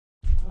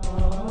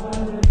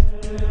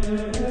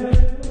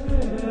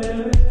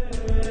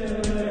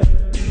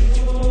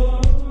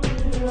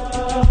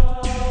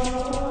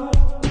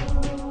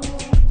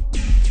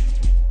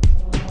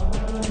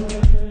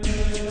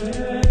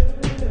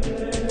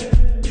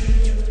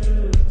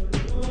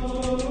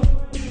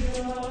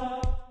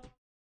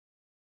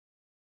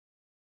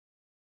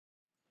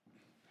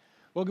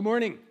Well, good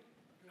morning.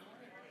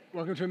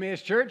 Welcome to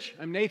Emmaus Church.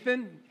 I'm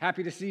Nathan.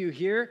 Happy to see you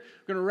here.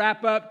 We're going to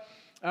wrap up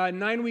a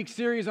 9-week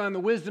series on the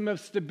wisdom of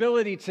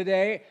stability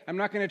today. I'm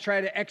not going to try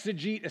to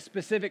exegete a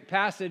specific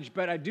passage,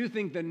 but I do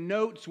think the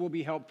notes will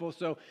be helpful.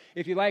 So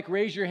if you like,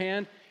 raise your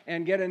hand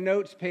and get a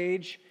notes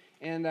page.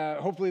 And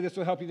hopefully this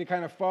will help you to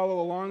kind of follow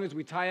along as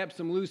we tie up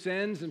some loose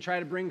ends and try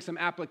to bring some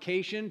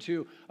application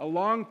to a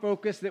long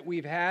focus that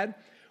we've had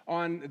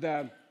on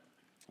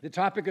the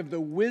topic of the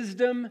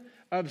wisdom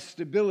of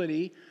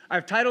stability.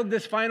 I've titled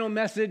this final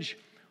message,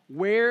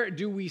 Where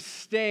Do We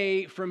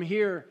Stay From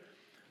Here?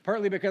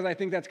 Partly because I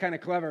think that's kind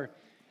of clever.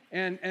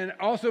 And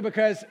also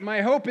because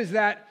my hope is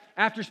that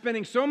after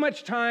spending so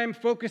much time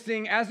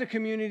focusing as a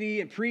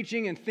community and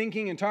preaching and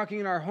thinking and talking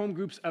in our home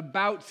groups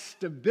about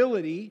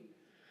stability,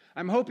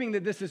 I'm hoping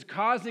that this is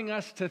causing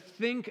us to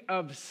think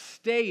of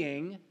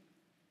staying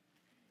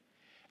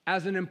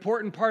as an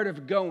important part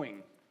of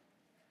going.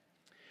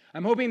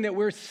 I'm hoping that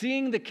we're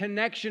seeing the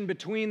connection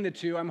between the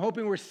two. I'm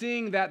hoping we're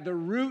seeing that the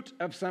root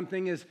of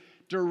something is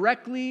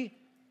directly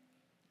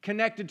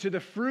connected to the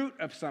fruit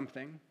of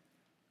something.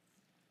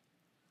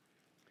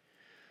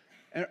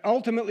 And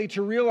ultimately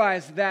to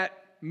realize that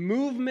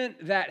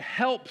movement that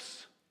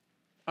helps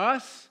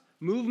us,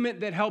 movement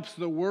that helps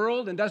the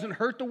world and doesn't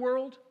hurt the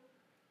world,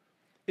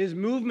 is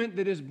movement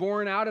that is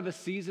born out of a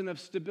season of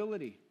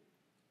stability.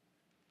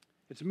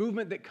 It's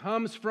movement that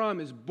comes from,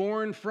 is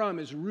born from,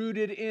 is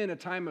rooted in a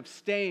time of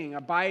staying,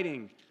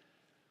 abiding.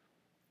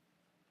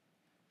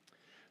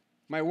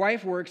 My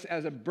wife works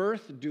as a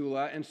birth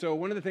doula, and so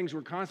one of the things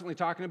we're constantly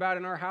talking about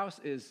in our house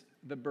is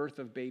the birth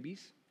of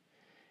babies.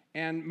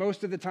 And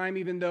most of the time,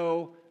 even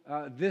though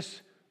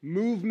this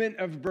movement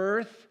of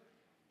birth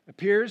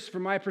appears,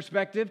 from my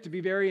perspective, to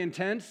be very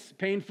intense,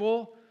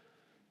 painful,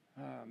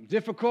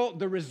 difficult,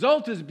 the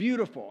result is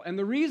beautiful. And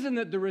the reason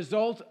that the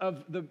result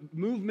of the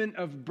movement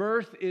of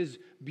birth is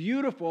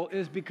beautiful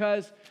is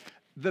because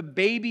the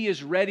baby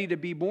is ready to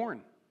be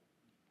born.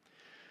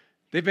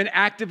 They've been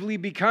actively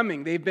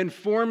becoming. They've been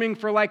forming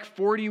for like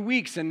 40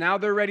 weeks, and now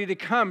they're ready to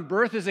come.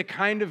 Birth is a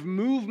kind of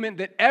movement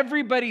that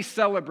everybody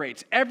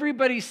celebrates.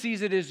 Everybody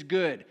sees it as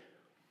good.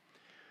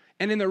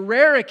 And in the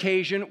rare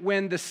occasion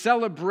when the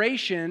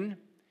celebration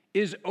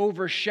is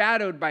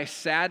overshadowed by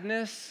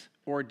sadness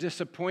or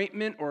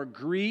disappointment or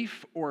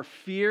grief or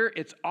fear,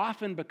 it's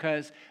often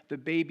because the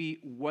baby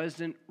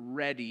wasn't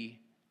ready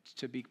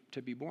to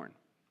be born.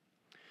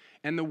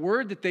 And the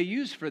word that they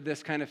use for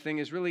this kind of thing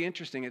is really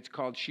interesting. It's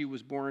called she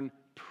was born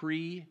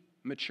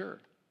premature.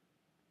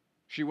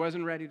 She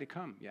wasn't ready to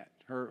come yet.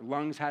 Her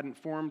lungs hadn't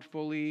formed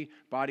fully,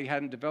 body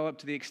hadn't developed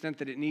to the extent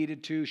that it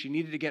needed to. She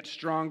needed to get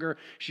stronger.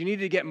 She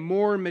needed to get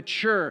more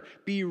mature,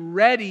 be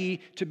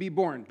ready to be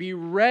born, be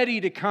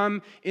ready to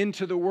come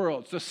into the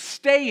world. So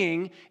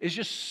staying is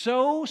just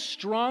so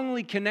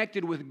strongly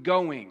connected with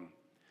going.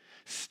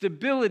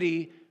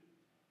 Stability,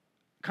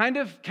 kind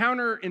of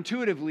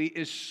counterintuitively,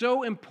 is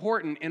so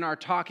important in our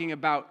talking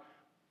about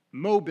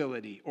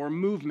mobility or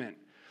movement.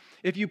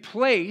 If you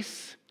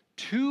place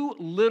too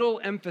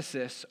little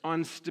emphasis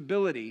on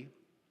stability,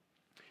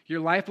 your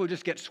life will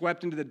just get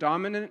swept into the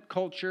dominant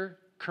culture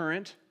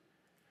current.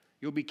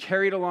 You'll be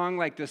carried along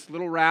like this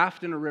little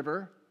raft in a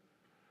river.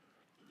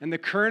 And the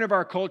current of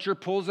our culture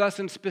pulls us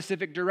in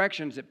specific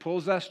directions. It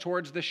pulls us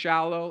towards the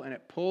shallow, and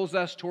it pulls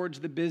us towards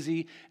the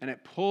busy, and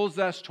it pulls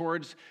us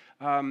towards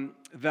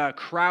the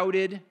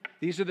crowded.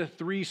 These are the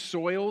three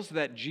soils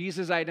that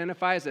Jesus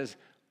identifies as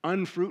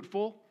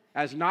unfruitful,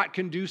 as not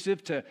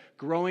conducive to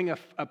growing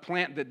a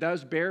plant that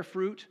does bear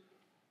fruit.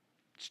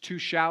 It's too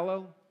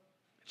shallow,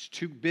 it's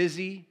too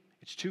busy,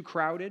 it's too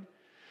crowded.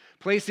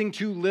 Placing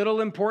too little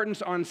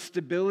importance on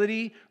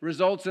stability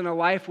results in a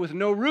life with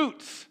no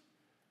roots.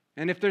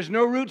 And if there's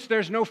no roots,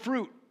 there's no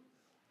fruit.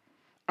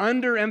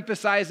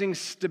 Underemphasizing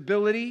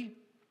stability,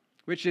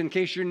 which in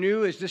case you're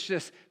new, is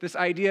just this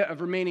idea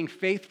of remaining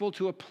faithful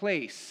to a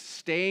place,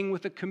 staying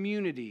with a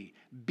community,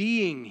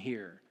 being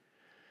here.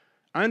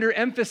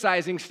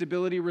 Underemphasizing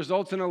stability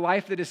results in a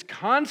life that is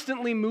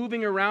constantly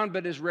moving around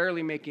but is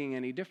rarely making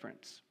any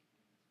difference.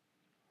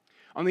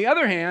 On the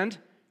other hand,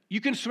 you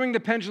can swing the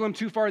pendulum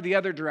too far the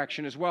other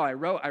direction as well. I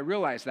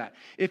realize that.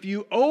 If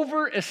you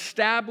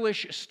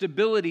over-establish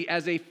stability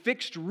as a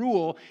fixed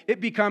rule, it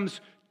becomes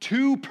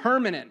too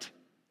permanent.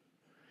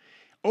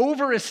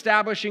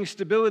 Over-establishing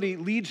stability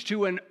leads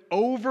to an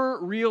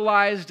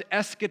over-realized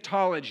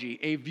eschatology,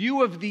 a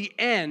view of the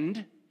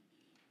end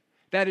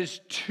that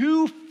is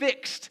too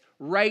fixed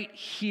right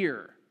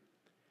here.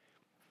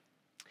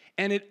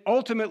 And it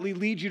ultimately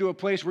leads you to a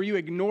place where you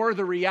ignore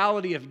the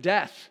reality of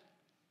death.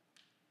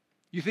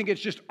 You think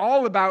it's just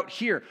all about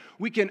here.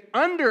 We can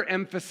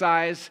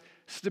underemphasize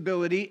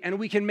stability, and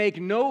we can make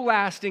no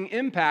lasting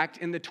impact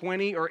in the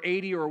 20 or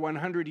 80 or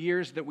 100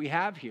 years that we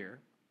have here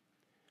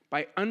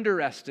by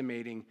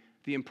underestimating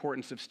the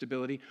importance of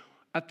stability.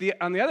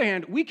 On the other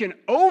hand, we can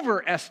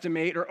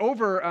overestimate or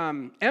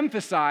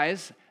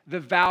overemphasize the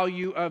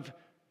value of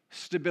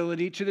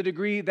stability to the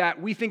degree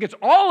that we think it's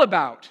all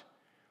about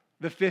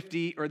the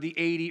 50 or the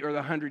 80 or the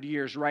 100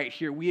 years right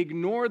here. We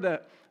ignore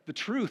the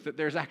truth that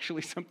there's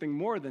actually something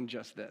more than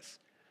just this.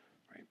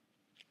 Right?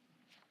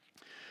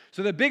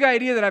 So the big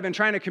idea that I've been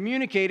trying to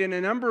communicate in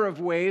a number of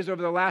ways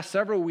over the last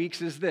several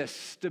weeks is this: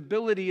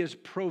 stability is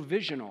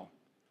provisional.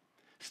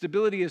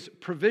 Stability is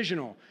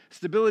provisional.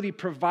 Stability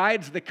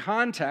provides the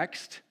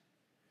context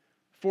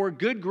for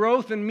good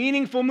growth and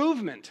meaningful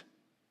movement.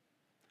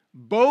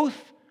 Both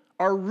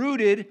are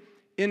rooted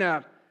in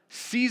a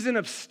season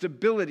of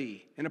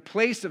stability, in a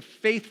place of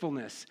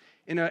faithfulness,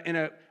 in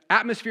an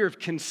atmosphere of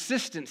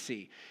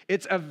consistency.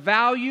 It's a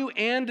value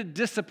and a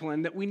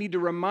discipline that we need to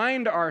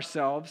remind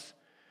ourselves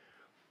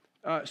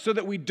so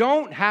that we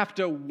don't have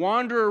to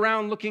wander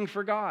around looking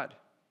for God.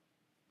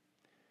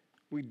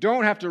 We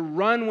don't have to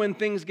run when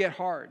things get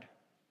hard.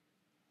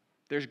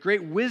 There's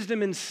great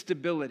wisdom in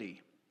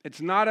stability.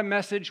 It's not a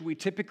message we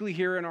typically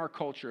hear in our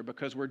culture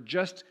because we're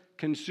just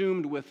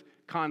consumed with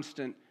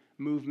constant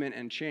movement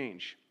and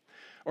change.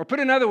 Or put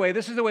another way,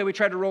 this is the way we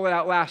tried to roll it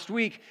out last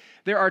week.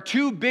 There are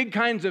two big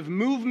kinds of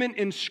movement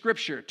in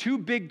Scripture, two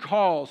big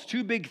calls,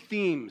 two big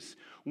themes.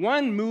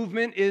 One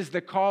movement is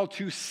the call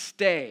to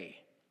stay.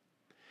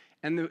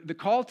 And the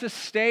call to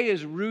stay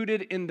is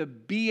rooted in the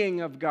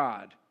being of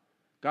God.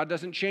 God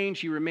doesn't change.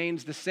 He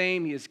remains the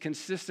same. He is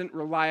consistent,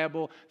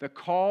 reliable. The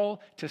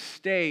call to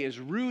stay is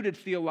rooted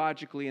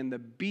theologically in the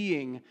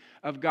being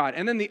of God.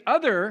 And then the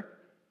other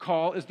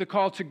call is the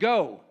call to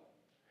go.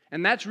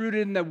 And that's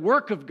rooted in the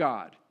work of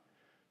God.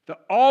 The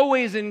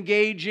always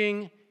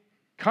engaging,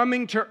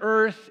 coming to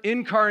earth,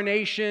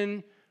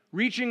 incarnation,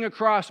 reaching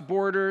across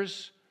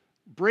borders,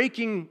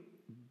 breaking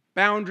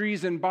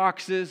boundaries and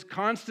boxes,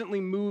 constantly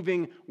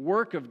moving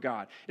work of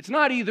God. It's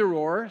not either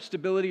or,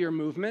 stability or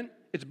movement.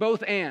 It's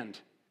both and.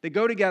 They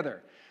go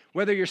together.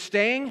 Whether you're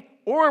staying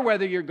or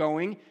whether you're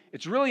going,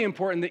 it's really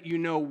important that you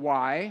know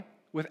why.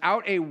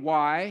 Without a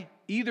why,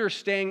 either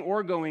staying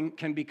or going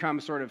can become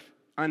sort of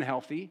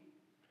unhealthy.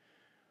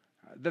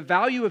 The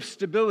value of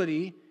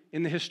stability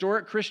in the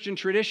historic Christian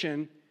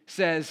tradition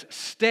says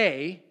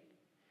stay,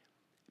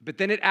 but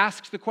then it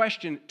asks the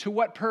question, to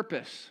what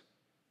purpose?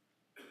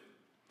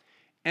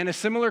 And a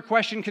similar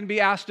question can be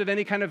asked of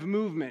any kind of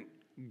movement.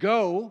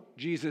 Go,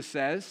 Jesus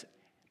says,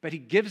 but he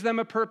gives them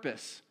a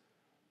purpose.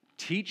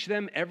 Teach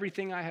them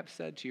everything I have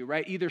said to you,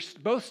 right? Either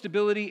both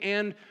stability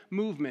and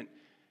movement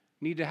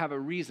need to have a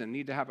reason,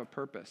 need to have a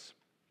purpose.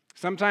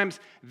 Sometimes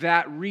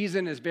that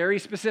reason is very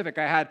specific.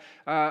 I had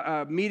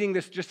a meeting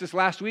this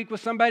last week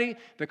with somebody.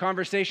 The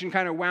conversation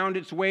kind of wound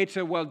its way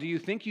to, well, do you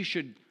think you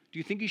should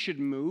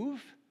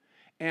move?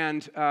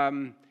 And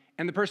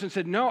the person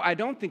said, no, I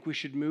don't think we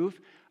should move.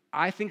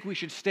 I think we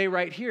should stay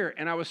right here.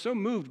 And I was so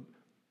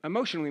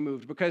emotionally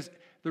moved, because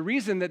the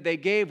reason that they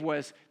gave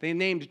was they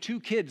named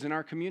 2 kids in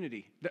our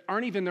community that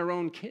aren't even their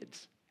own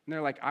kids. And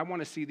they're like, I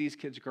want to see these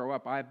kids grow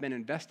up. I've been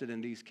invested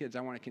in these kids.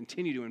 I want to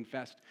continue to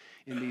invest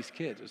in these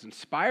kids. It was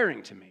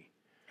inspiring to me.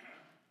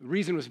 The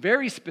reason was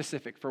very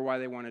specific for why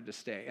they wanted to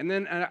stay. And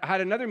then I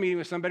had another meeting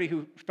with somebody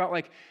who felt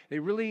like they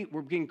really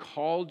were being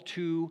called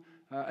to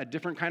a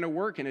different kind of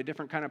work in a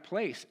different kind of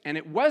place. And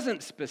it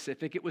wasn't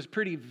specific. It was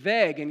pretty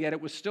vague, and yet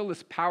it was still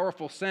this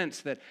powerful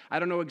sense that I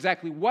don't know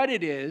exactly what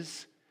it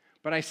is,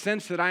 but I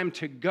sense that I'm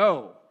to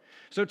go.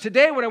 So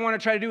today what I want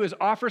to try to do is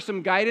offer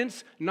some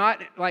guidance,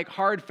 not like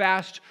hard,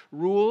 fast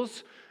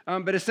rules,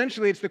 but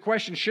essentially it's the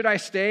question, should I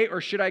stay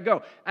or should I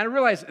go? And I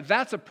realize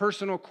that's a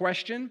personal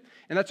question,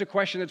 and that's a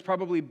question that's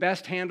probably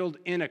best handled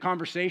in a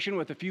conversation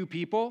with a few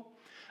people.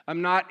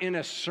 I'm not in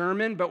a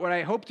sermon, but what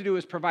I hope to do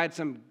is provide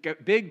some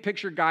big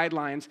picture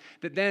guidelines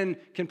that then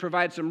can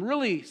provide some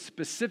really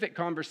specific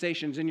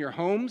conversations in your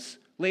homes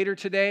later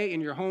today, in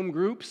your home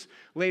groups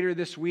later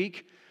this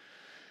week.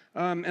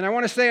 And I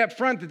want to say up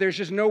front that there's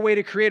just no way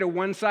to create a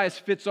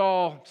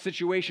one-size-fits-all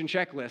situation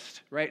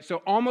checklist, right? So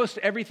almost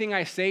everything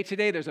I say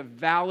today, there's a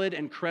valid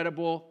and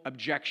credible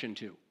objection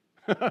to.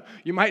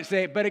 You might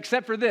say, but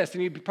except for this,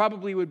 and you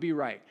probably would be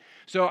right.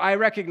 So I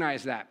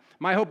recognize that.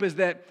 My hope is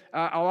that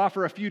I'll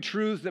offer a few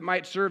truths that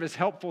might serve as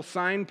helpful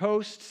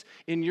signposts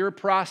in your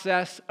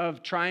process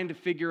of trying to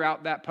figure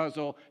out that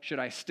puzzle. Should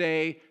I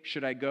stay?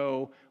 Should I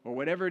go? Or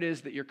whatever it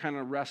is that you're kind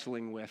of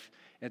wrestling with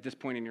at this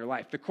point in your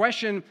life. The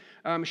question,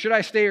 should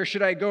I stay or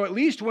should I go, at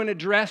least when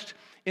addressed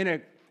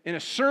in a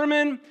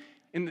sermon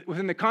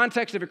within the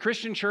context of a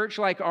Christian church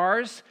like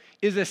ours,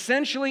 is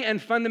essentially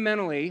and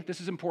fundamentally,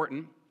 this is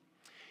important,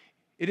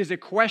 it is a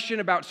question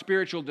about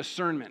spiritual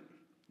discernment.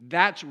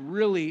 That's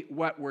really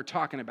what we're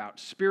talking about,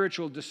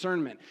 spiritual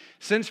discernment.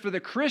 Since for the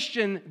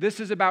Christian, this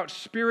is about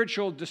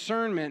spiritual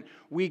discernment,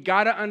 we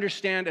got to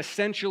understand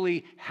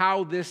essentially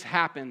how this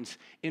happens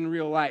in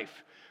real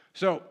life.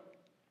 So,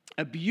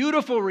 a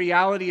beautiful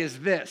reality is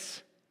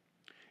this: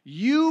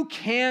 you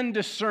can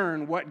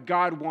discern what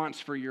God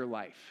wants for your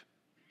life.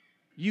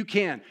 You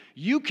can.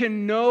 You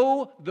can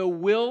know the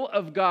will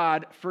of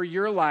God for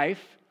your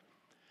life,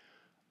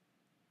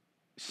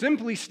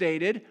 simply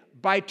stated,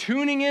 by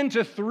tuning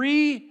into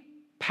 3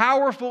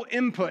 powerful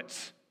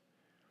inputs.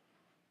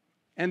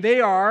 And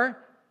they are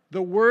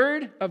the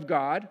Word of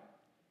God,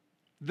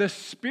 the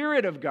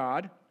Spirit of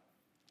God,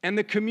 and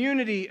the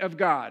community of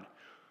God.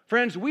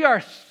 Friends, we are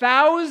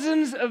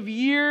thousands of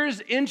years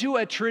into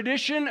a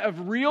tradition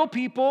of real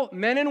people,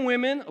 men and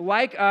women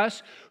like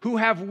us, who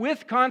have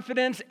with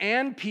confidence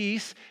and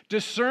peace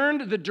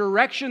discerned the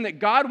direction that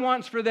God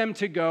wants for them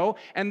to go,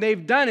 and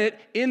they've done it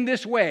in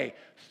this way,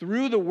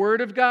 through the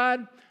Word of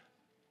God,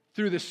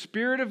 through the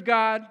Spirit of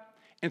God,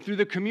 and through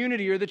the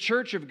community or the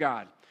church of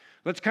God.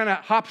 Let's kind of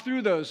hop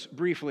through those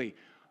briefly.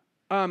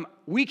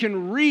 We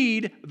can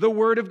read the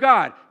Word of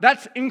God.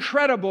 That's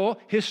incredible.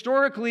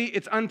 Historically,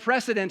 it's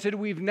unprecedented.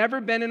 We've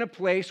never been in a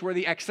place where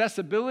the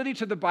accessibility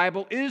to the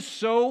Bible is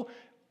so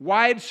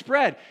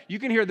widespread. You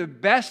can hear the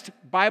best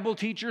Bible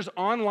teachers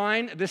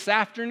online this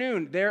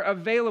afternoon. They're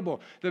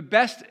available. The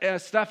best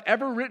stuff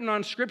ever written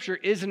on Scripture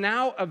is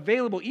now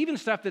available. Even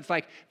stuff that's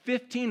like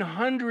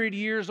 1,500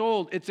 years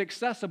old, it's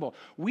accessible.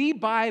 We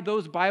buy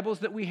those Bibles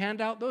that we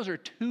hand out. Those are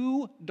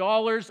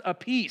 $2 a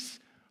piece,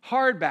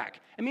 hardback.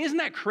 I mean, isn't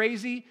that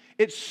crazy?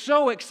 It's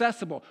so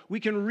accessible. We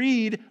can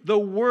read the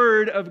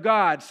Word of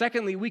God.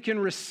 Secondly, we can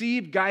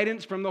receive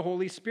guidance from the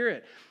Holy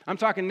Spirit. I'm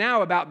talking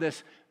now about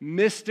this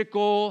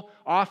mystical,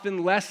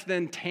 often less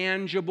than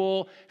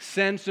tangible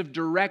sense of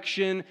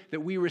direction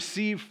that we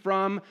receive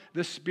from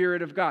the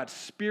Spirit of God,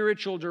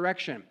 spiritual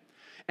direction.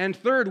 And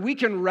third, we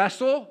can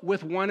wrestle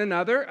with one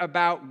another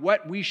about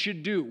what we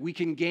should do. We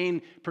can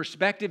gain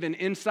perspective and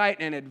insight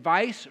and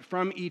advice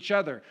from each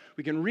other.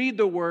 We can read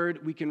the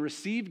Word. We can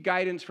receive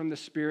guidance from the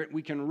Spirit.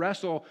 We can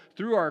wrestle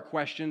through our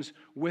questions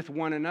with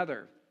one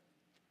another.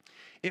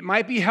 It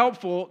might be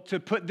helpful to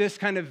put this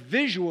kind of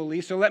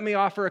visually, so let me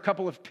offer a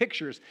couple of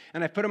pictures,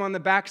 and I put them on the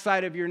back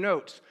side of your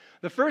notes.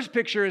 The first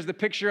picture is the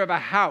picture of a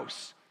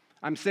house.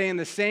 I'm saying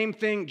the same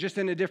thing, just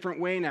in a different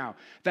way now.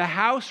 The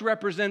house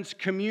represents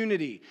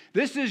community.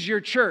 This is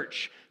your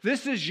church.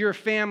 This is your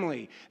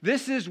family.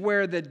 This is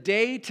where the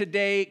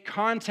day-to-day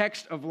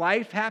context of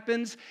life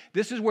happens.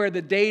 This is where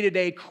the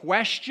day-to-day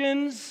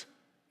questions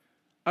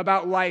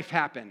about life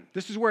happen.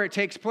 This is where it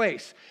takes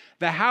place.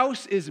 The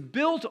house is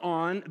built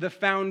on the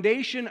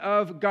foundation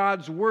of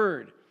God's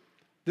Word.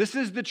 This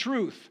is the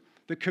truth.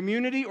 The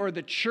community or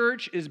the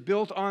church is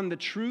built on the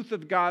truth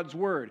of God's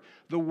Word.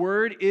 The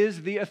Word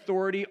is the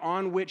authority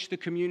on which the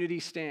community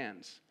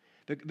stands.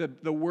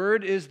 The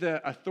Word is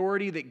the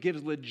authority that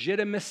gives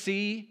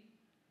legitimacy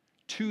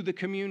to the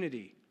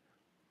community.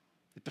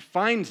 It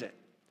defines it.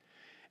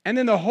 And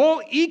then the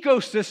whole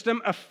ecosystem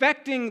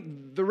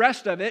affecting the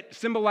rest of it,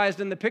 symbolized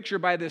in the picture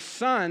by this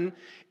sun,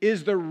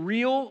 is the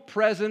real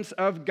presence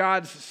of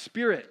God's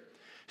Spirit.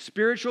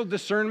 Spiritual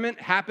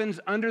discernment happens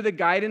under the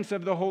guidance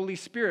of the Holy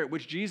Spirit,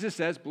 which Jesus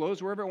says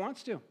blows wherever it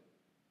wants to.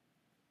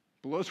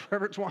 Blows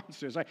wherever it wants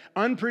to. It's like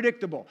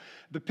unpredictable.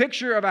 The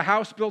picture of a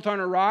house built on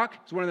a rock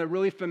is one of the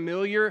really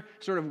familiar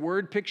sort of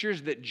word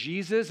pictures that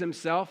Jesus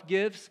himself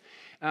gives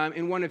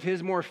in one of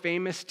his more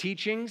famous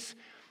teachings.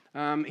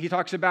 He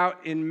talks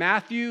about in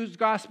Matthew's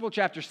Gospel,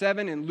 chapter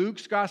 7, in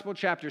Luke's Gospel,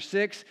 chapter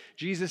 6,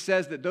 Jesus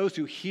says that those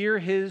who hear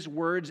his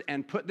words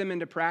and put them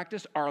into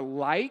practice are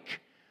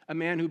like a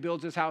man who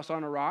builds his house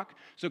on a rock.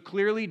 So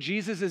clearly,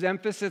 Jesus'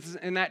 emphasis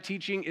in that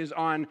teaching is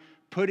on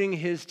putting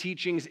his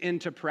teachings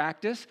into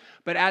practice.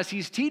 But as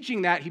he's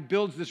teaching that, he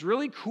builds this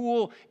really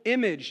cool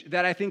image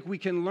that I think we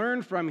can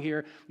learn from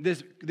here,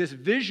 this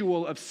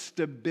visual of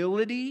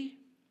stability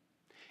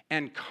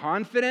and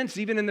confidence,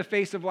 even in the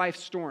face of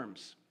life's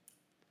storms.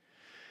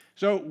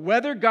 So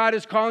whether God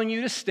is calling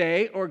you to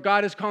stay or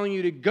God is calling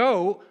you to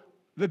go,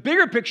 the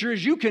bigger picture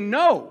is you can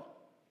know.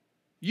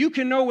 You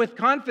can know with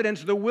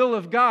confidence the will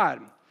of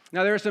God.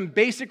 Now, there are some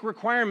basic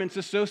requirements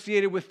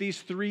associated with these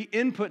three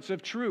inputs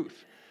of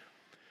truth.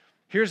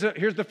 Here's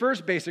the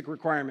first basic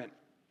requirement.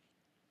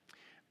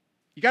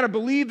 You got to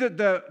believe that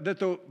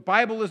the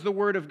Bible is the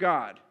Word of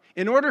God.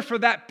 In order for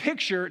that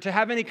picture to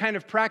have any kind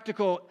of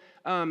practical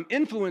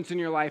influence in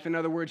your life, in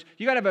other words,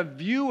 you got to have a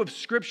view of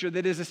Scripture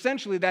that is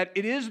essentially that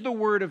it is the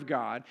Word of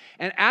God,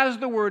 and as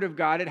the Word of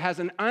God, it has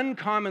an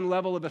uncommon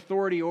level of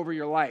authority over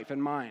your life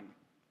and mine.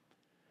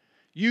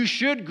 You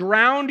should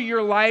ground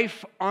your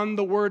life on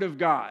the Word of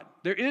God.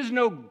 There is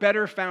no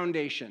better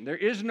foundation. There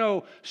is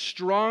no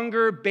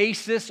stronger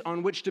basis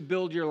on which to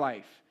build your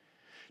life.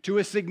 To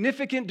a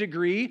significant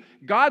degree,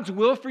 God's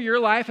will for your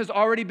life has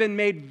already been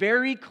made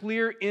very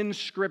clear in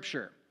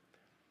Scripture.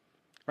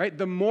 Right?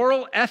 The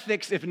moral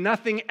ethics, if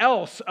nothing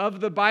else, of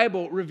the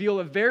Bible reveal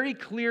a very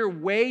clear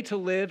way to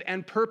live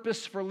and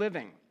purpose for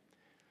living.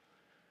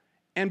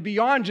 And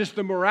beyond just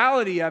the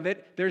morality of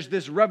it, there's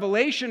this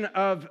revelation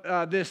of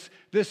this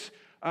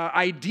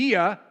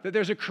idea that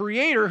there's a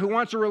creator who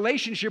wants a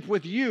relationship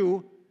with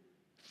you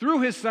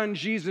through his son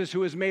Jesus,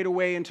 who has made a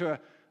way into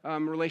a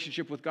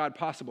relationship with God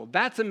possible.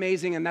 That's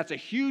amazing, and that's a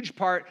huge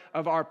part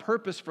of our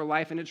purpose for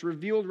life, and it's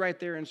revealed right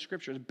there in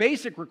Scripture. It's a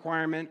basic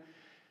requirement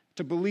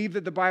to believe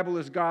that the Bible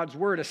is God's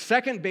Word. A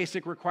second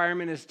basic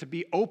requirement is to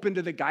be open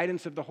to the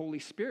guidance of the Holy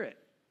Spirit.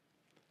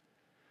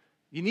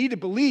 You need to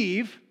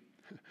believe,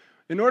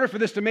 in order for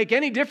this to make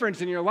any difference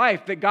in your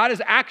life, that God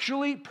is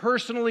actually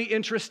personally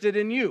interested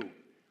in you.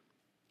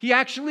 He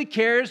actually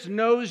cares,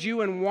 knows you,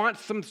 and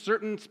wants some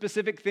certain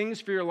specific things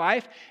for your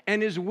life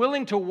and is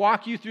willing to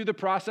walk you through the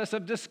process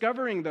of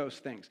discovering those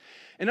things.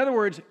 In other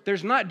words,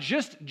 there's not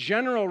just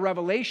general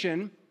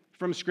revelation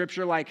from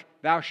Scripture like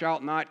thou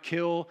shalt not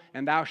kill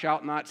and thou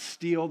shalt not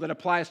steal that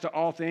applies to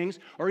all things,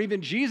 or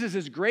even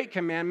Jesus' great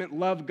commandment,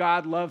 love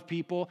God, love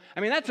people. I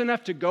mean, that's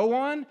enough to go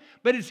on,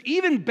 but it's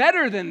even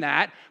better than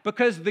that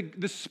because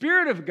the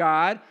Spirit of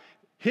God,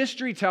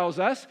 history tells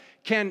us,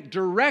 can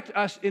direct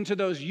us into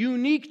those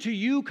unique to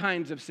you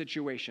kinds of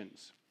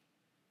situations.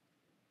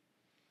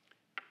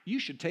 You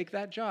should take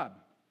that job.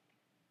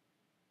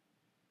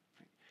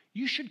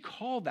 You should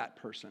call that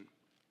person.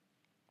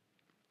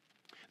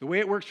 The way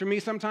it works for me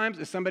sometimes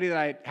is somebody that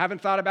I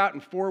haven't thought about in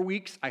 4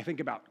 weeks, I think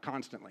about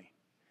constantly.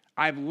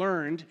 I've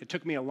learned, it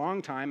took me a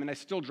long time, and I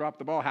still drop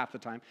the ball half the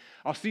time.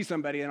 I'll see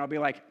somebody and I'll be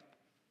like,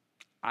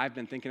 I've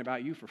been thinking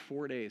about you for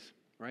 4 days,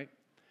 right?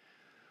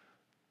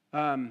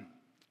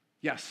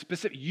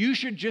 Specific. You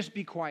should just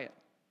be quiet.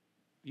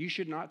 You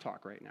should not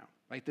talk right now.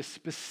 Like the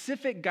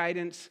specific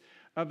guidance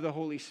of the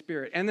Holy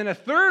Spirit. And then a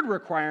third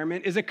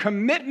requirement is a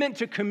commitment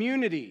to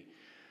community.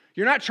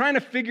 You're not trying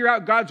to figure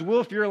out God's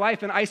will for your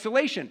life in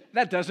isolation.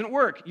 That doesn't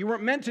work. You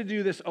weren't meant to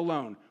do this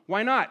alone.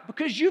 Why not?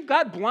 Because you've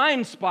got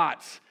blind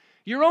spots.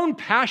 Your own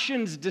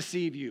passions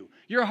deceive you.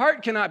 Your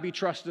heart cannot be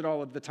trusted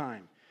all of the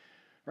time.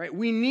 Right?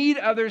 We need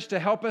others to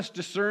help us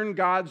discern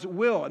God's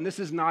will, and this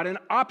is not an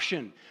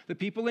option. The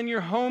people in your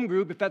home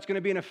group, if that's going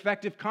to be an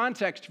effective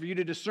context for you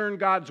to discern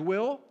God's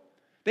will,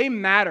 they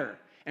matter.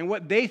 And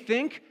what they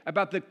think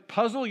about the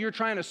puzzle you're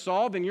trying to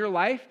solve in your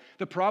life,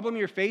 the problem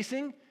you're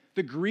facing,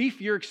 the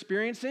grief you're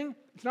experiencing,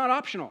 it's not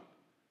optional.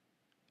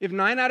 If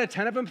 9 out of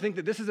 10 of them think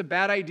that this is a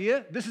bad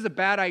idea, this is a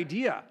bad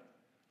idea,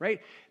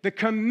 right? The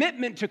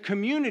commitment to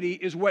community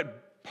is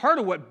part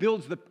of what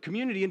builds the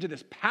community into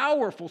this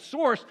powerful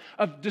source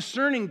of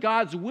discerning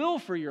God's will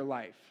for your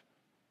life.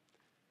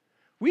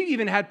 We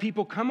even had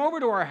people come over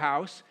to our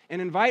house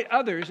and invite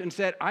others and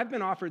said, I've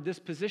been offered this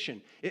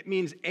position. It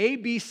means A,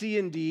 B, C,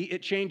 and D.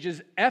 It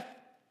changes F,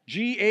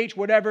 G, H,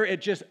 whatever.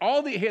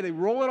 Here they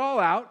roll it all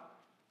out.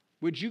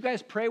 Would you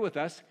guys pray with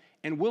us?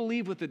 And we'll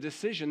leave with the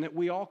decision that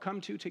we all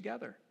come to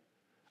together.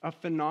 A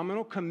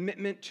phenomenal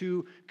commitment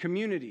to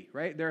community,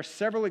 right? There are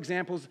several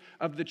examples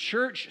of the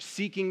church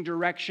seeking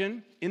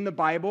direction in the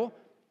Bible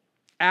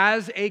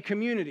as a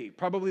community.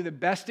 Probably the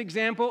best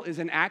example is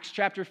in Acts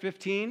chapter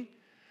 15.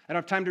 I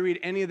don't have time to read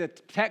any of the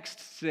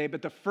texts today,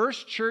 but the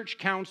first church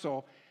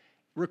council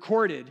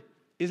recorded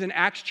is in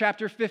Acts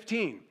chapter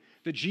 15.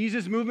 The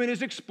Jesus movement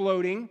is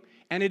exploding,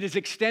 and it is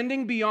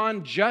extending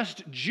beyond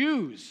just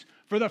Jews.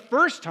 For the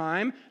first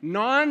time,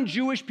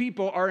 non-Jewish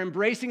people are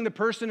embracing the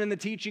person and the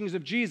teachings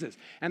of Jesus.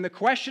 And the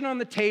question on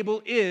the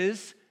table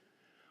is,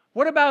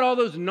 what about all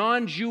those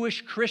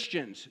non-Jewish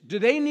Christians? Do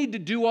they need to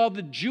do all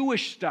the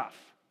Jewish stuff?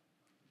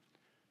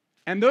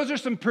 And those are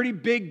some pretty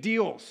big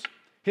deals.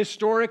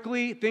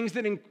 Historically, things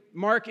that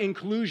mark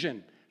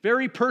inclusion.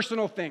 Very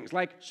personal things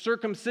like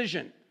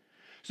circumcision.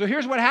 So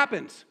here's what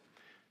happens.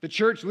 The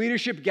church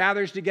leadership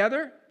gathers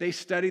together, they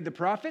study the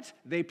prophets,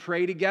 they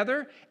pray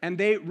together, and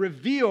they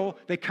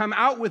come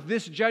out with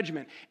this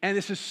judgment. And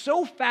this is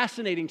so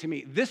fascinating to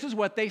me. This is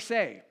what they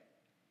say.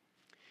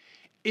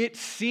 It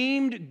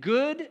seemed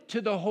good to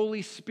the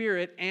Holy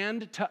Spirit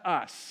and to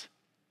us.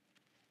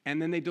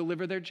 And then they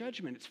deliver their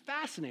judgment. It's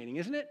fascinating,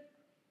 isn't it?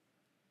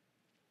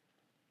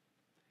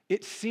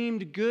 It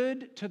seemed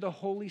good to the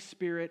Holy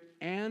Spirit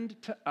and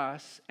to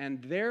us,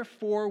 and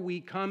therefore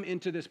we come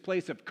into this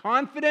place of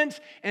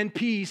confidence and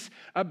peace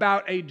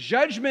about a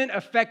judgment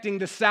affecting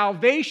the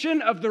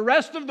salvation of the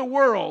rest of the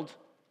world.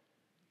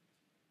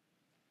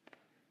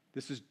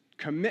 This is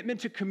commitment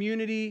to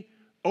community,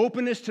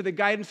 openness to the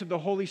guidance of the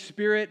Holy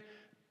Spirit,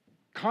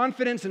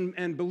 confidence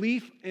and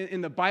belief in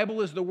the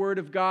Bible as the Word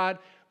of God,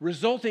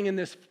 resulting in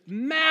this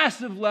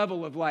massive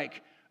level of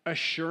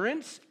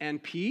assurance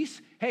and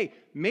peace. Hey,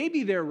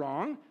 maybe they're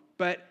wrong,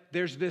 but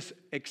there's this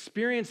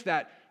experience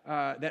that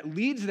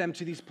leads them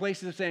to these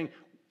places of saying,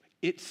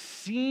 it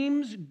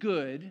seems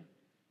good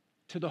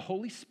to the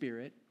Holy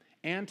Spirit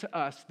and to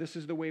us. This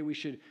is the way we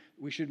should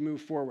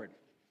move forward.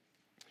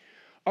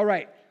 All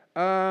right.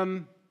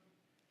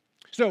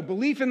 So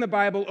belief in the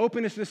Bible,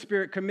 openness to the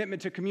Spirit,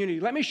 commitment to community.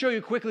 Let me show you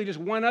quickly just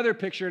one other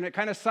picture, and it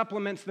kind of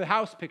supplements the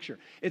house picture.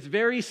 It's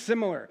very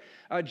similar.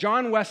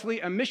 John Wesley,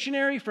 a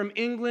missionary from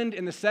England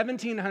in the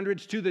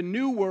 1700s to the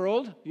New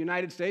World, the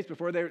United States,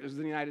 before there was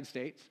the United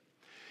States.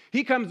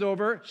 He comes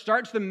over,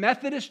 starts the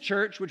Methodist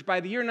Church, which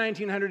by the year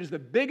 1900 is the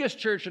biggest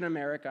church in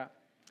America.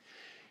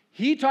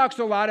 He talks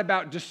a lot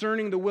about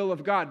discerning the will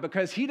of God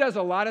because he does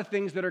a lot of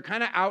things that are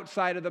kind of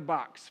outside of the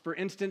box. For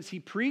instance, he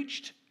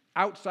preached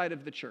outside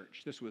of the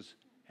church. This was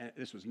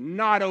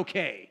not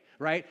okay,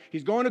 right?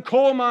 He's going to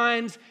coal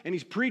mines and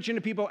he's preaching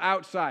to people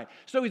outside.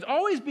 So he's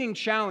always being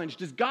challenged.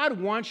 Does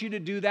God want you to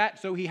do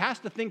that? So he has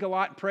to think a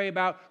lot, pray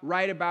about,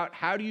 write about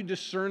how do you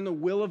discern the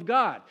will of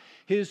God?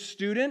 His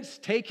students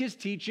take his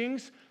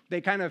teachings,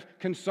 they kind of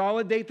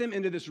consolidate them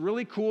into this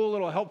really cool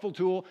little helpful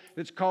tool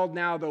that's called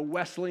now the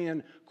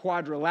Wesleyan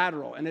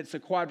quadrilateral. And it's a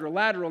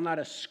quadrilateral, not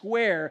a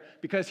square,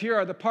 because here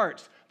are the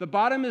parts. The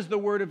bottom is the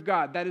Word of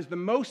God. That is the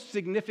most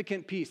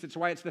significant piece. That's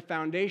why it's the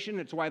foundation.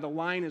 It's why the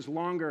line is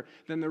longer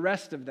than the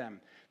rest of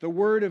them. The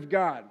Word of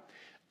God.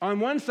 On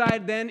one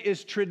side, then,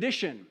 is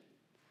tradition.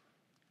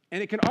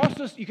 And you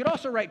could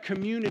also write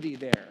community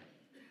there.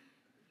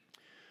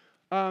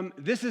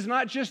 This is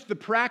not just the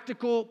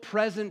practical,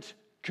 present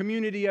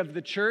community of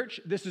the church.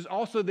 This is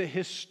also the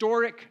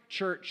historic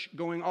church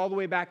going all the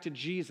way back to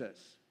Jesus.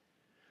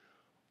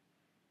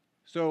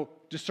 So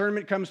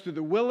discernment comes through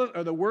the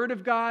Word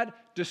of God.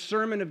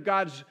 Discernment of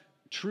God's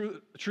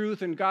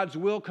truth and God's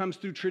will comes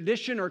through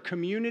tradition or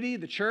community,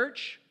 the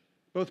church,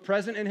 both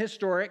present and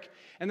historic.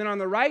 And then on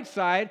the right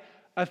side,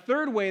 a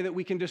third way that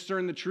we can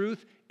discern the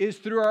truth is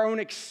through our own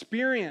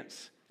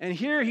experience. And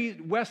here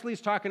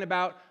Wesley's talking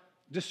about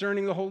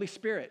discerning the Holy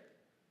Spirit,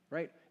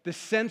 right? The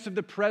sense of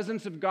the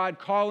presence of God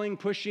calling,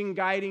 pushing,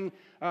 guiding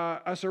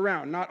us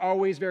around. Not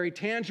always very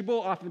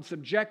tangible, often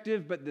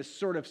subjective, but this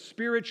sort of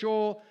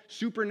spiritual,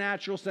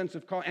 supernatural sense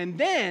of call. And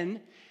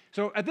then,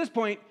 so at this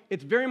point,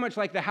 it's very much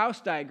like the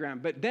house diagram,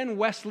 but then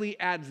Wesley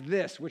adds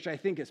this, which I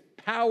think is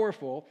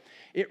powerful.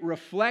 It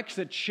reflects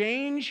a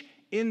change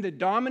in the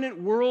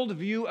dominant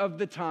worldview of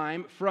the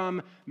time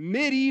from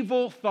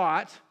medieval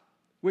thought,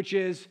 which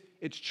is,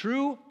 it's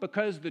true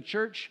because the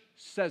church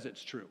says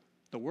it's true.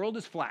 The world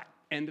is flat.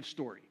 End of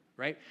story,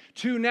 right?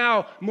 To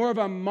now more of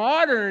a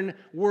modern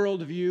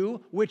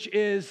worldview, which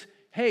is,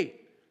 hey,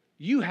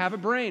 you have a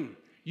brain.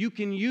 You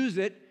can use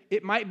it.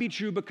 It might be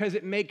true because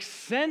it makes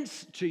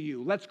sense to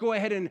you. Let's go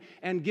ahead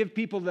and give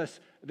people this.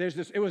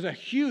 It was a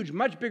huge,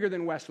 much bigger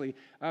than Wesley,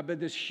 but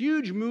this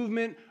huge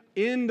movement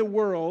in the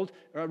world.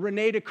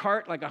 Rene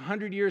Descartes, like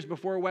 100 years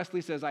before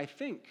Wesley, says, I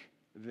think,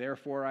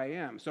 therefore I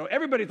am. So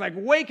everybody's like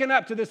waking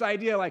up to this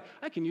idea, like,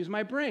 I can use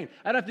my brain.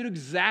 I don't have to do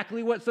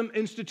exactly what some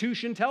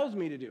institution tells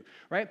me to do,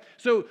 right?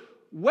 So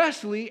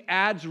Wesley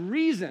adds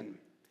reason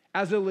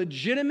as a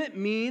legitimate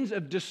means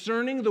of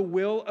discerning the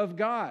will of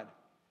God.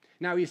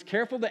 Now, he's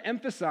careful to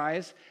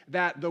emphasize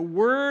that the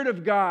Word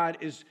of God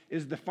is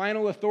the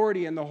final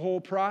authority in the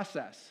whole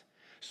process.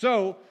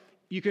 So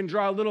you can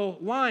draw little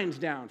lines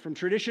down from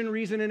tradition,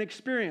 reason, and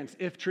experience.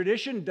 If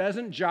tradition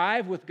doesn't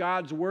jive with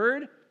God's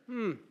Word,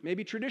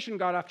 maybe tradition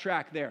got off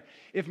track there.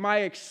 If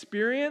my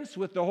experience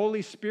with the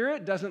Holy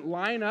Spirit doesn't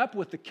line up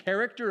with the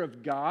character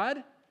of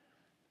God,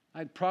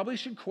 I probably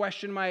should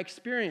question my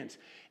experience.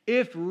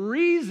 If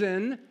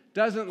reason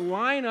doesn't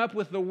line up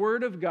with the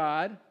Word of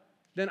God,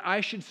 then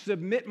I should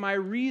submit my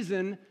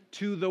reason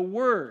to the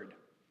Word.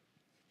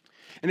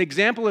 An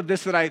example of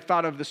this that I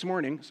thought of this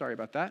morning, sorry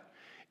about that,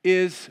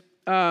 is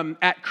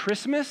at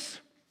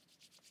Christmas,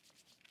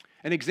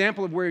 an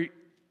example of where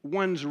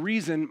one's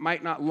reason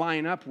might not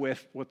line up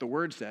with what the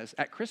Word says.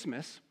 At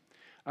Christmas,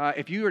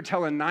 if you were to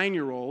tell a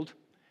 9-year-old,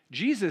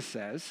 Jesus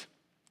says,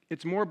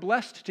 it's more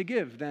blessed to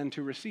give than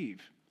to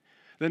receive.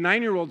 The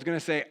 9-year-old's going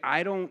to say,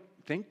 I don't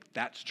think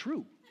that's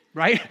true,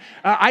 right?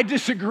 I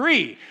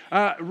disagree.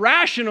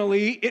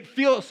 Rationally,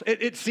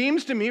 it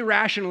seems to me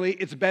rationally,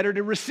 it's better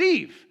to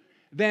receive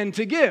than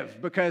to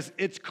give because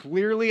it's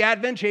clearly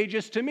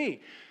advantageous to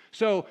me.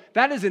 So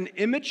that is an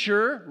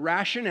immature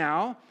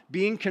rationale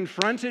being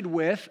confronted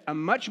with a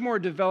much more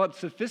developed,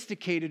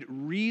 sophisticated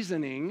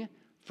reasoning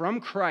from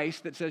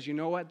Christ that says, you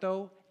know what,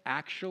 though?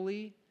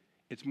 Actually,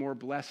 it's more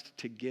blessed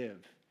to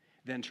give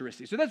than to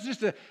receive. So that's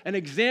just an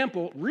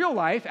example, real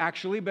life,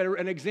 actually, but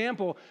an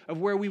example of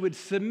where we would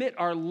submit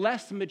our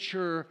less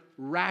mature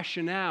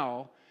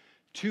rationale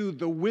to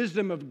the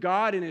wisdom of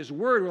God and His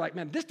Word. We're like,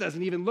 man, this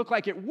doesn't even look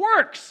like it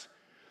works.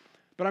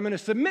 But I'm going to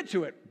submit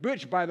to it,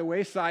 which, by the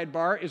way,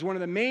 sidebar, is one of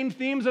the main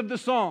themes of the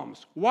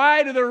Psalms.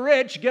 Why do the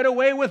rich get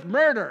away with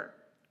murder?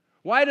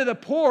 Why do the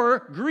poor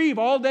grieve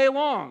all day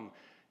long?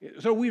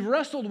 So we've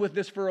wrestled with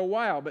this for a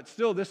while, but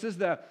still, this is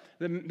the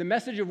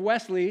message of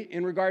Wesley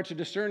in regard to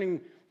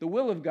discerning the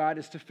will of God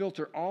is to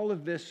filter all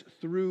of this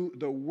through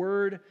the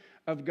Word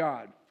of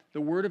God.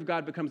 The Word of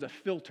God becomes a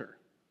filter,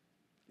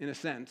 in a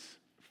sense,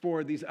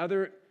 for these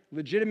other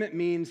legitimate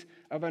means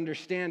of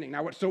understanding.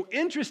 Now, what's so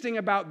interesting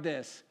about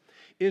this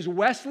is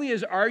Wesley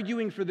is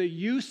arguing for the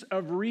use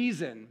of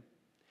reason,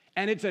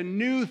 and it's a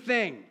new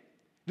thing.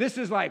 This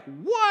is like,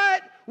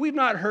 what? We've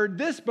not heard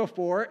this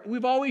before.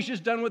 We've always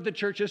just done what the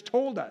church has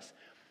told us.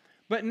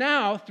 But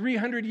now,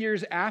 300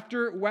 years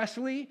after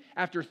Wesley,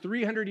 after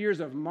 300 years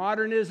of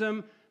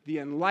modernism, the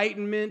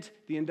Enlightenment,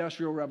 the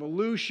Industrial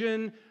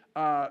Revolution,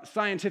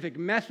 scientific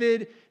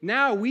method,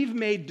 now we've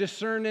made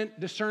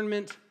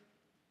discernment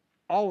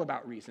all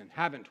about reason,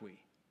 haven't we?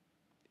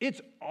 It's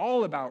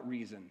all about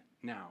reason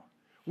now.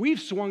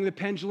 We've swung the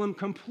pendulum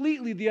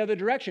completely the other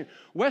direction.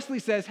 Wesley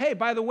says, hey,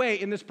 by the way,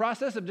 in this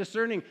process of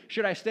discerning,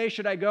 should I stay,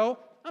 should I go?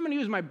 I'm going to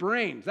use my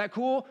brain. Is that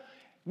cool?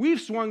 We've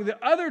swung the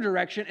other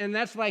direction, and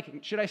that's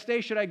like, should I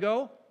stay, should I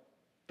go?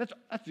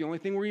 That's the only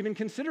thing we're even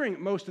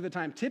considering most of the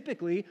time.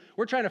 Typically,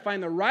 we're trying to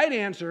find the right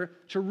answer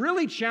to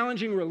really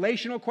challenging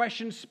relational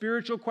questions,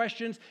 spiritual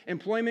questions,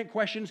 employment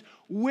questions,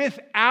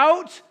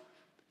 without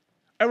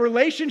a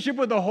relationship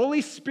with the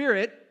Holy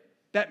Spirit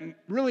that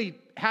really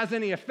has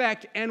any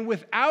effect, and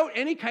without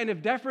any kind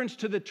of deference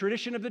to the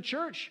tradition of the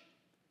church.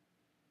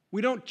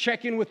 We don't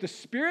check in with the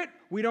Spirit.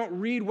 We don't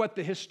read what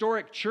the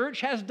historic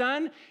church has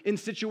done in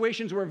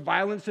situations where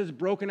violence has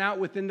broken out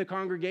within the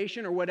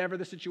congregation or whatever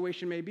the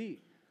situation may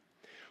be,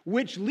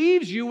 which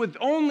leaves you with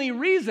only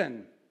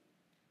reason.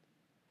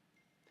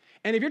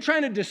 And if you're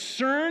trying to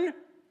discern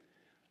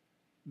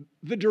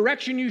the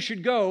direction you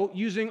should go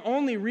using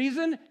only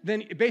reason,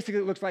 then basically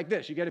it looks like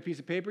this. You get a piece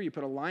of paper, you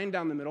put a line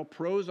down the middle,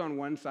 pros on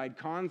one side,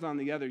 cons on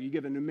the other. You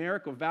give a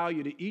numerical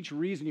value to each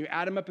reason. You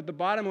add them up at the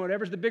bottom, and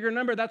whatever's the bigger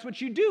number, that's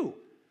what you do.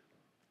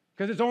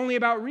 Because it's only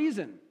about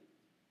reason.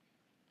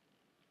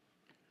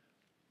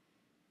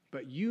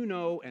 But you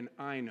know and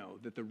I know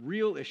that the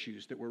real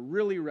issues that we're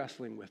really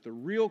wrestling with, the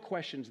real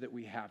questions that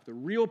we have, the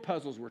real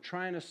puzzles we're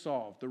trying to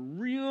solve, the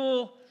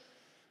real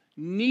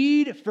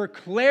need for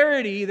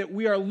clarity that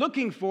we are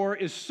looking for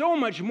is so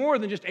much more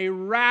than just a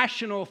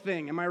rational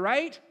thing. Am I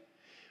right?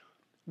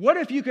 What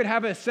if you could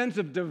have a sense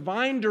of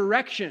divine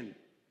direction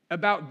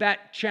about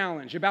that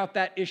challenge, about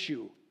that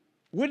issue?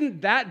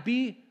 Wouldn't that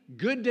be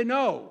good to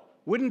know?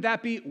 Wouldn't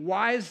that be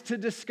wise to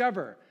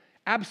discover?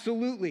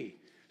 Absolutely.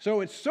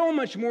 So it's so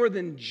much more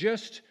than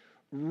just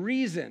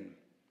reason.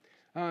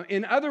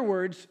 In other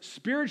words,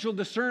 spiritual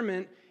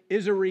discernment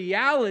is a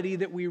reality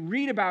that we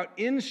read about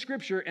in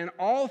Scripture and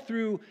all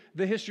through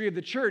the history of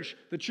the church.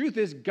 The truth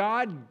is,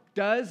 God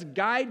does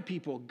guide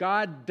people.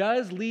 God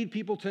does lead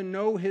people to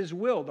know His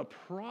will. The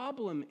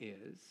problem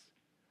is,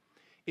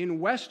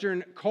 in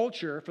Western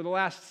culture, for the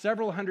last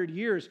several hundred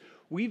years,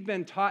 we've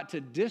been taught to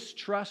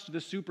distrust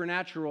the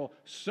supernatural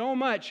so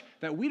much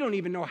that we don't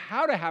even know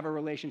how to have a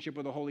relationship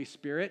with the Holy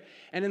Spirit.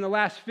 And in the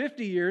last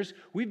 50 years,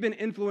 we've been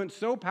influenced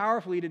so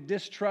powerfully to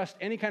distrust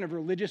any kind of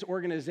religious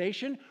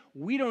organization,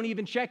 we don't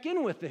even check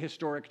in with the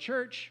historic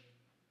church.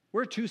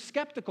 We're too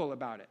skeptical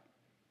about it.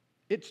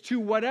 It's too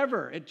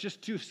whatever. It's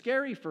just too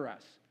scary for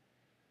us.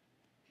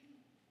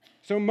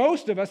 So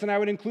most of us, and I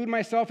would include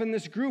myself in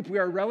this group, we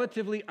are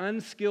relatively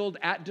unskilled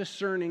at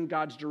discerning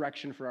God's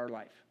direction for our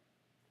life.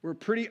 We're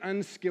pretty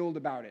unskilled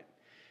about it,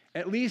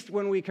 at least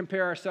when we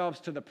compare ourselves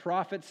to the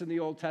prophets in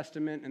the Old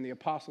Testament and the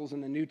apostles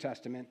in the New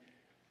Testament,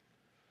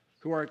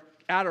 who are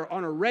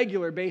on a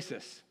regular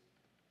basis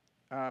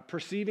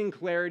perceiving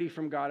clarity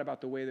from God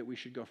about the way that we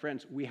should go.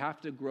 Friends, we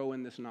have to grow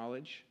in this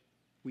knowledge.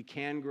 We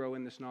can grow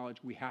in this knowledge.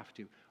 We have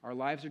to. Our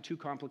lives are too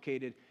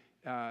complicated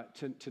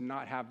to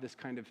not have this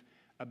kind of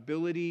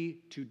ability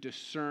to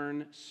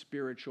discern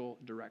spiritual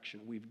direction.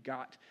 We've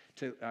got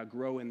to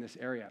grow in this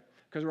area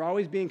because we're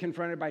always being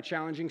confronted by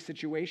challenging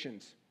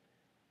situations.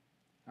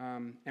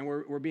 And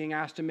we're being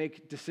asked to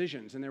make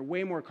decisions, and they're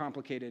way more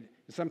complicated.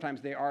 And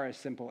sometimes they are as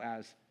simple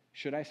as,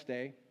 should I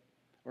stay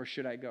or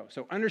should I go?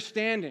 So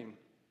understanding,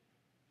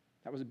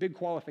 that was a big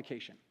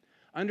qualification.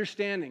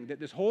 Understanding that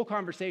this whole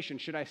conversation,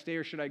 should I stay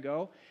or should I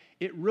go,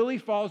 it really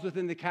falls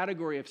within the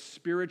category of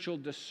spiritual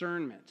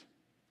discernment.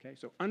 Okay,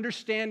 so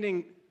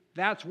understanding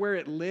that's where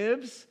it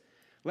lives.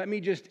 Let me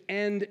just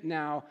end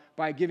now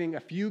by giving a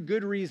few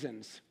good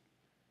reasons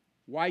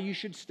why you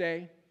should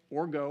stay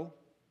or go,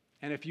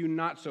 and a few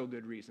not so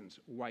good reasons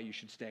why you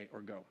should stay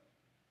or go.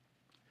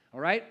 All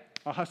right?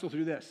 I'll hustle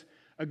through this.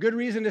 A good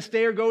reason to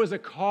stay or go is a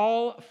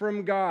call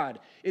from God.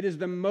 It is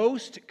the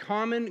most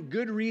common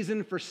good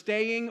reason for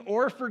staying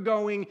or for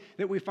going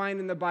that we find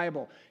in the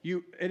Bible.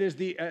 It is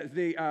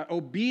the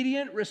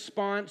obedient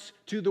response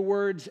to the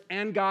words,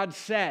 "and God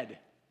said."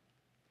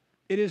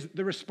 It is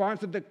the response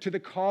to the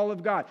call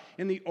of God.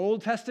 In the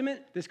Old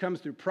Testament, this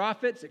comes through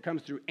prophets. It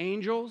comes through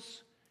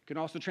angels. You can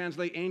also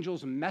translate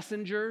angels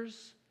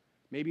messengers.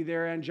 Maybe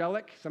they're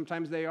angelic.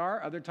 Sometimes they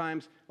are. Other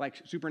times,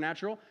 like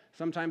supernatural.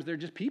 Sometimes they're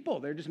just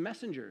people. They're just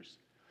messengers.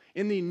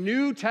 In the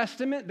New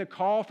Testament, the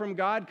call from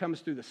God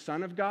comes through the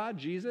Son of God,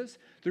 Jesus,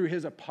 through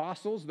His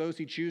apostles, those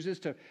He chooses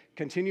to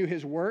continue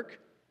His work.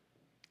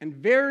 And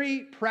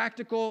very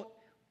practical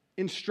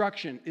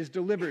instruction is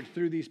delivered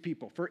through these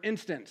people. For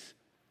instance,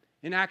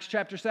 in Acts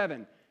chapter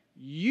 7,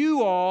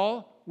 you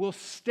all will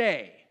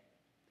stay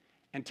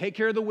and take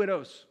care of the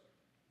widows.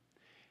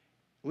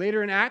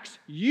 Later in Acts,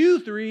 you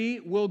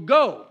three will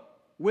go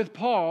with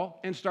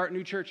Paul and start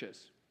new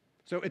churches.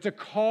 So it's a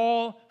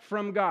call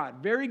from God.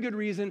 Very good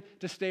reason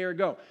to stay or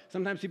go.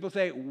 Sometimes people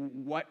say,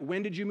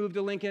 when did you move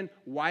to Lincoln?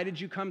 Why did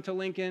you come to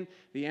Lincoln?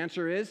 The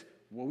answer is,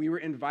 well, we were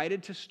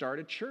invited to start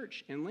a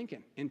church in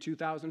Lincoln in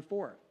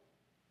 2004.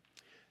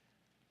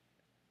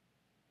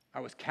 I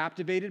was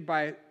captivated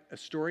by a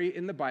story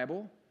in the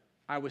Bible.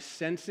 I was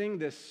sensing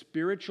this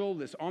spiritual,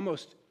 this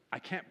almost, I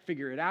can't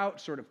figure it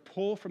out, sort of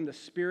pull from the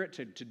Spirit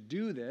to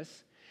do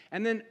this.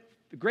 And then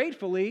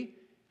gratefully,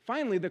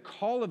 finally, the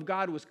call of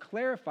God was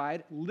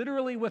clarified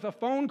literally with a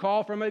phone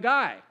call from a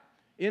guy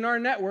in our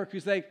network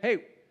who's like,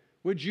 hey,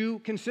 would you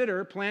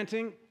consider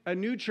planting a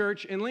new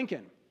church in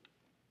Lincoln?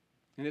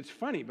 And it's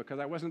funny because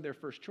I wasn't their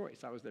first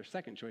choice. I was their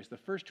second choice. The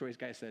first choice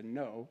guy said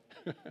no.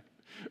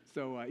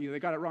 So they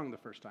got it wrong the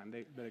first time.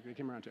 They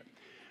came around to it.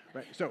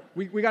 Right, so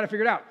we got to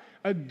figure it out.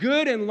 A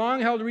good and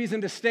long-held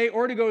reason to stay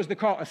or to go is the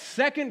call. A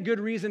second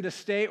good reason to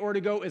stay or to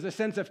go is a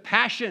sense of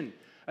passion,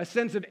 a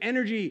sense of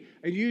energy,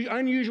 an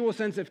unusual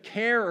sense of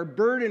care or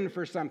burden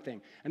for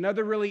something.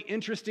 Another really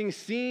interesting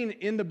scene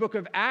in the book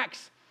of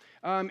Acts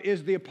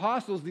is the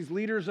apostles, these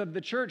leaders of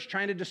the church,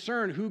 trying to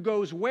discern who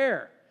goes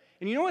where.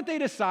 And you know what they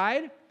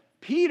decide?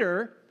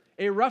 Peter,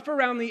 a rough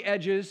around the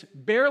edges,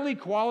 barely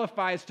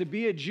qualifies to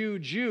be a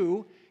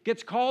Jew,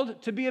 gets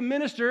called to be a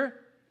minister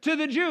to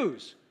the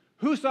Jews.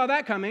 Who saw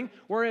that coming?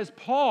 Whereas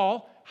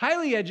Paul,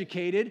 highly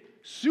educated,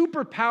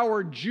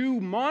 superpowered Jew,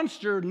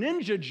 monster,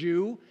 ninja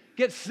Jew,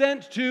 gets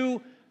sent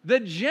to the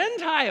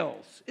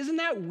Gentiles. Isn't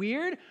that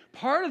weird?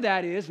 Part of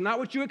that is not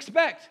what you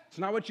expect. It's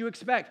not what you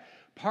expect.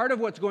 Part of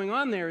what's going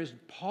on there is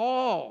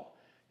Paul,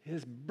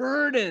 his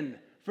burden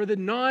for the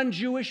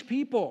non-Jewish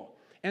people.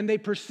 And they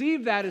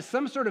perceive that as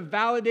some sort of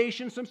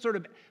validation, some sort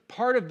of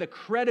part of the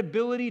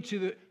credibility to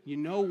the, you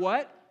know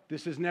what?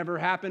 This has never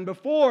happened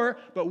before,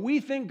 but we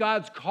think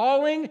God's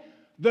calling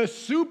the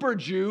super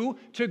Jew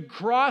to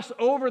cross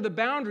over the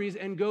boundaries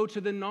and go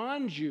to the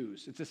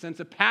non-Jews. It's a sense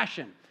of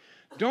passion.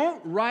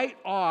 Don't write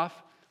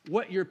off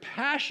what you're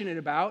passionate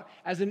about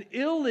as an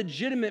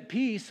illegitimate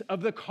piece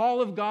of the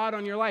call of God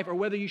on your life, or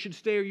whether you should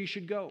stay or you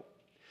should go.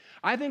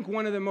 I think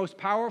one of the most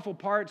powerful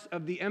parts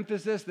of the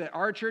emphasis that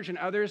our church and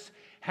others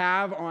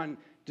have on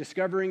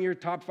discovering your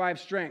top 5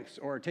 strengths,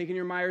 or taking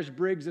your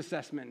Myers-Briggs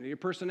assessment, your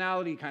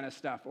personality kind of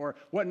stuff, or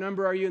what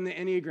number are you in the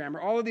Enneagram,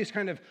 or all of these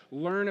kind of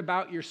learn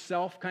about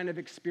yourself kind of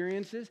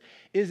experiences,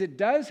 is it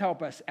does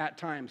help us at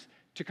times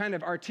to kind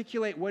of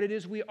articulate what it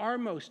is we are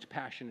most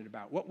passionate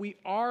about, what we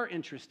are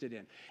interested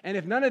in. And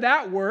if none of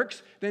that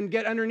works, then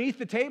get underneath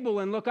the table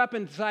and look up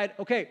and decide,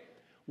 okay,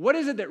 what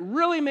is it that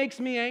really makes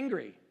me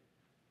angry?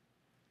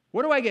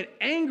 What do I get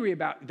angry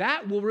about?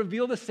 That will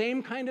reveal the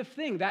same kind of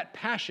thing, that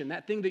passion,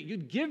 that thing that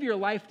you'd give your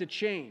life to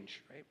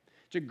change, right?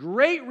 It's a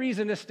great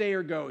reason to stay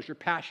or go, is you're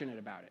passionate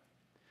about it.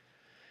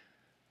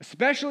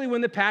 Especially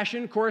when the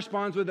passion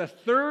corresponds with a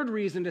third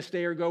reason to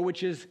stay or go,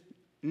 which is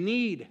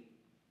need.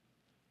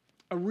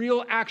 A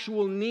real,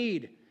 actual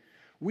need.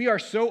 We are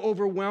so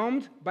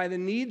overwhelmed by the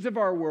needs of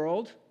our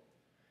world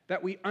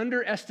that we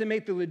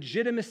underestimate the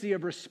legitimacy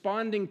of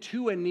responding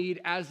to a need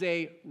as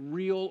a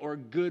real or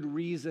good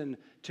reason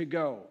to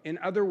go. In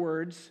other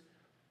words,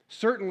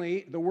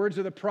 certainly the words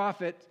of the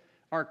prophet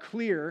are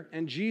clear,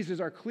 and Jesus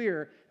are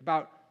clear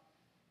about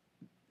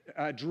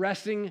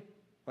addressing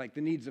like the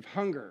needs of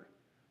hunger,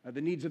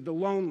 the needs of the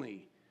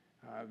lonely.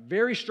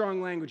 Very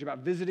strong language about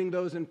visiting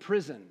those in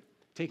prison,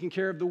 taking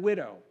care of the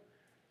widow.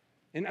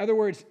 In other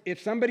words,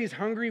 if somebody's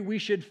hungry, we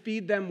should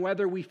feed them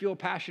whether we feel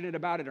passionate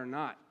about it or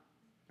not,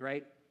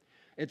 right?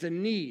 It's a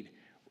need.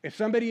 If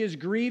somebody is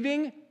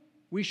grieving,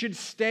 we should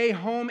stay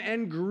home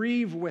and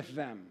grieve with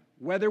them,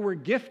 whether we're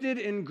gifted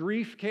in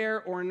grief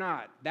care or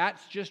not.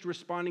 That's just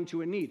responding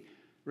to a need.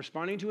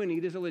 Responding to a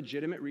need is a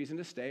legitimate reason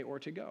to stay or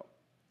to go.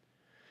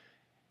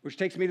 Which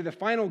takes me to the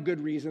final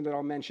good reason that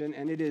I'll mention,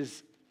 and it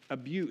is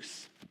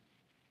abuse.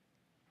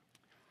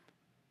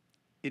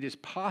 It is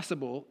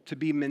possible to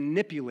be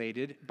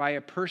manipulated by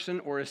a person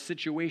or a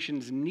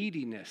situation's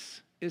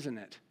neediness, isn't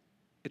it?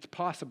 It's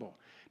possible.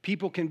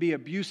 People can be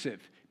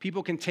abusive.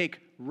 People can take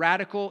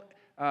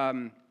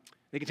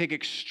they can take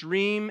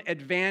extreme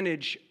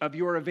advantage of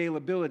your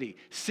availability.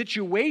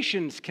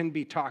 Situations can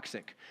be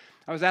toxic.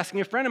 I was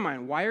asking a friend of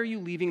mine, why are you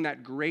leaving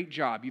that great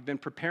job? You've been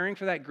preparing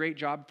for that great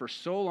job for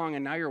so long,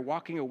 and now you're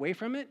walking away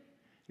from it?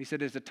 He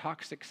said, it's a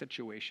toxic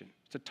situation.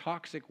 It's a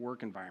toxic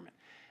work environment.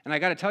 And I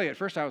got to tell you, at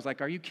first I was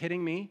like, are you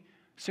kidding me?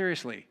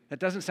 Seriously, that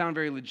doesn't sound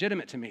very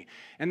legitimate to me.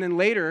 And then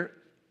later,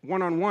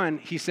 one-on-one,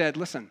 he said,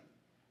 listen,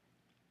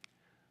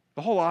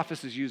 the whole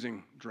office is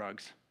using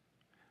drugs.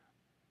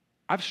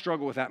 I've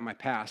struggled with that in my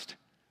past.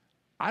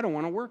 I don't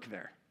want to work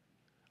there.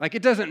 Like,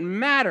 it doesn't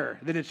matter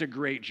that it's a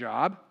great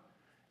job.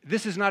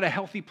 This is not a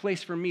healthy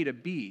place for me to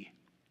be.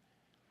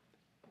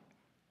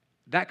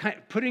 That kind,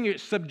 what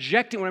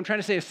I'm trying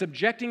to say is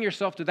subjecting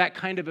yourself to that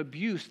kind of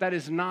abuse,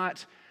 that's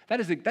not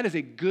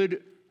a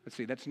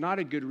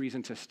good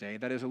reason to stay.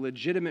 That is a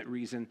legitimate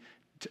reason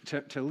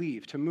to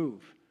leave, to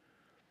move.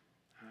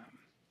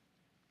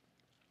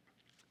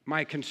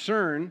 My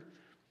concern,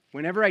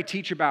 whenever I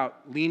teach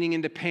about leaning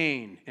into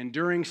pain,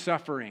 enduring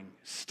suffering,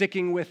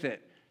 sticking with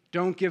it,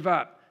 don't give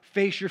up,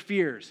 face your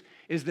fears,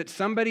 is that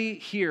somebody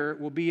here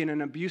will be in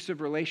an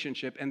abusive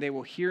relationship and they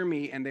will hear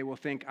me and they will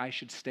think I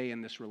should stay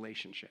in this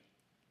relationship.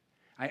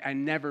 I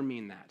never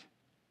mean that.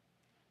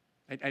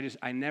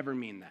 I never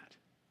mean that.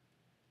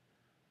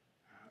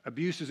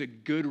 Abuse is a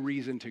good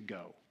reason to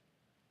go.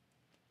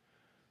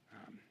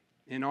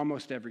 In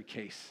almost every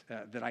case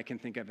that I can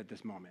think of at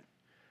this moment.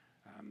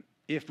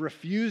 If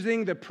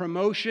refusing the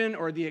promotion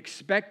or the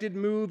expected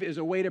move is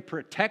a way to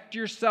protect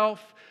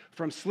yourself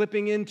from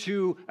slipping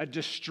into a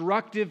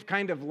destructive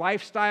kind of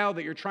lifestyle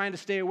that you're trying to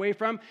stay away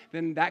from,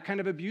 then that kind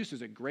of abuse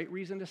is a great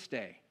reason to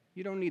stay.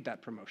 You don't need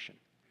that promotion.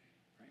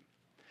 Right?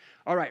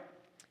 All right,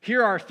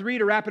 here are 3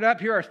 to wrap it up.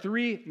 Here are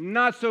 3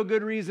 not so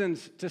good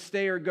reasons to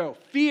stay or go.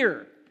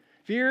 Fear.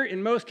 Fear,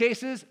 in most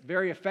cases,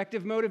 very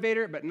effective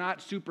motivator, but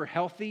not super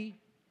healthy,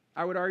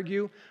 I would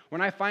argue.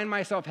 When I find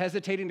myself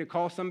hesitating to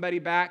call somebody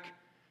back,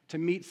 to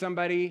meet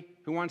somebody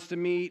who wants to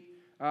meet,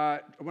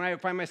 when I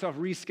find myself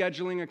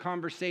rescheduling a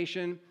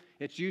conversation,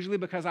 it's usually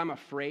because I'm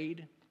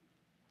afraid.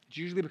 It's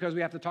usually because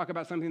we have to talk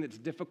about something that's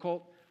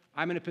difficult.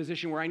 I'm in a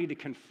position where I need to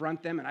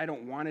confront them, and I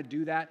don't want to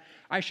do that.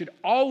 I should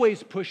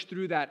always push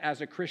through that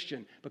as a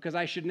Christian because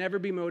I should never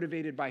be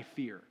motivated by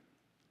fear.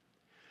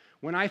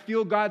 When I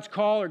feel God's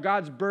call or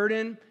God's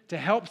burden to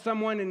help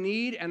someone in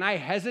need, and I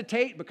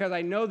hesitate because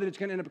I know that it's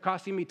going to end up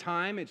costing me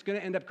time, it's going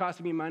to end up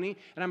costing me money,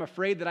 and I'm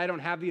afraid that I don't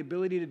have the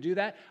ability to do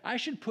that, I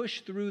should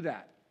push through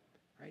that,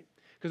 right?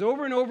 Because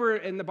over and over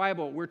in the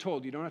Bible, we're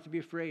told, you don't have to be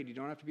afraid, you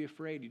don't have to be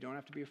afraid, you don't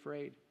have to be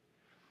afraid.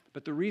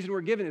 But the reason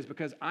we're given is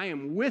because I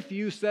am with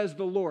you, says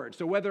the Lord.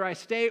 So whether I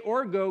stay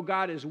or go,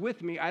 God is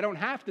with me. I don't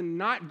have to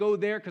not go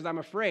there because I'm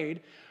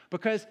afraid,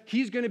 because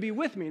he's going to be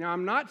with me. Now,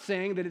 I'm not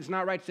saying that it's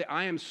not right to say,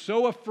 I am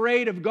so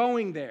afraid of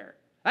going there.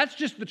 That's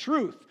just the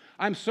truth.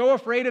 I'm so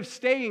afraid of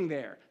staying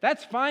there.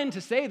 That's fine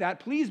to say that.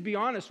 Please be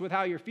honest with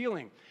how you're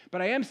feeling.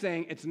 But I am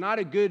saying it's not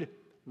a good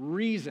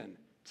reason.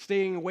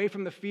 Staying away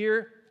from the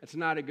fear, it's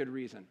not a good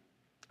reason.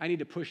 I need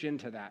to push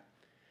into that.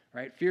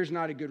 Right? Fear's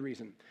not a good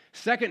reason.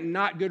 Second,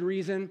 not good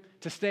reason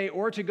to stay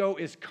or to go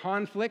is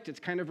conflict.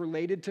 It's kind of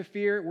related to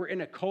fear. We're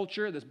in a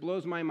culture, this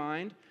blows my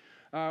mind,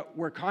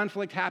 where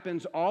conflict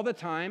happens all the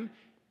time,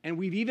 and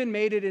we've even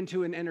made it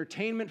into an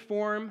entertainment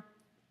form.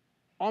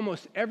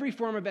 Almost every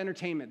form of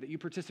entertainment that you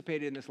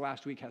participated in this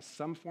last week has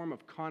some form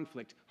of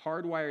conflict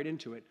hardwired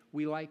into it.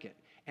 We like it.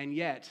 And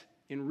yet,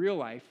 in real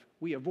life,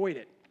 we avoid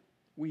it.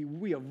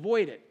 We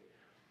avoid it.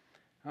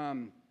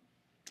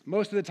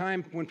 Most of the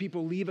time, when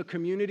people leave a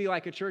community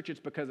like a church,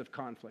 it's because of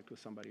conflict with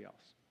somebody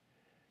else.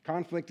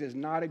 Conflict is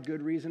not a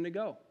good reason to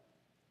go.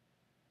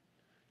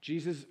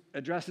 Jesus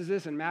addresses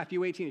this in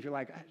Matthew 18. If you're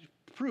like,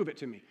 prove it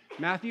to me.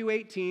 Matthew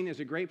 18 is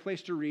a great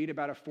place to read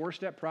about a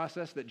 4-step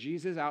process that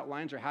Jesus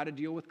outlines or how to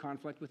deal with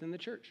conflict within the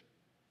church.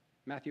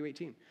 Matthew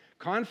 18.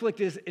 Conflict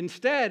is,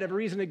 instead of a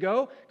reason to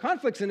go,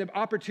 conflict's an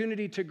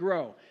opportunity to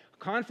grow.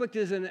 Conflict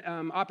is an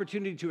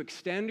opportunity to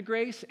extend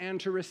grace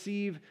and to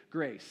receive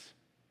grace.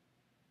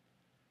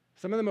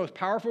 Some of the most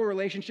powerful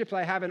relationships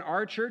I have in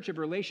our church are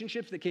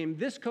relationships that came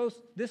this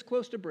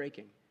close to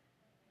breaking.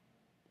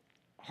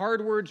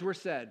 Hard words were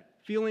said,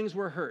 feelings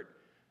were hurt,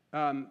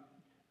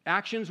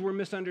 actions were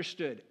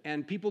misunderstood,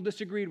 and people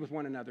disagreed with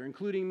one another,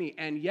 including me,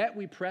 and yet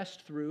we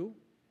pressed through,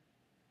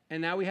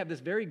 and now we have this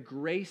very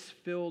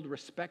grace-filled,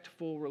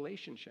 respectful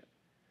relationship.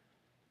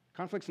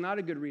 Conflict's not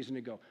a good reason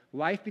to go.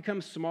 Life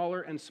becomes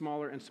smaller and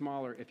smaller and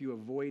smaller if you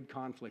avoid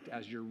conflict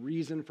as your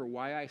reason for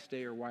why I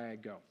stay or why I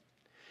go.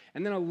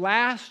 And then a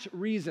last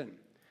reason.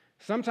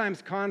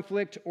 Sometimes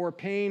conflict or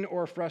pain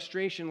or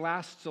frustration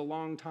lasts a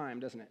long time,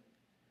 doesn't it?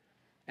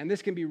 And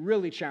this can be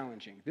really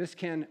challenging. This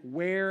can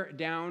wear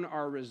down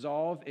our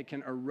resolve. It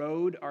can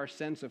erode our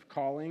sense of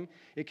calling.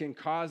 It can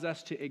cause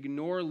us to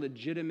ignore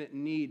legitimate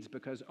needs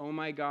because, oh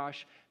my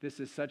gosh, this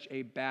is such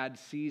a bad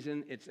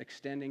season. It's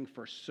extending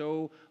for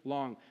so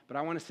long. But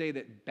I want to say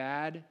that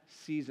bad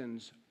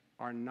seasons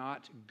are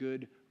not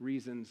good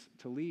reasons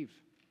to leave.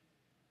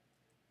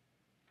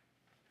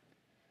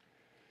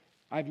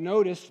 I've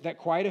noticed that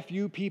quite a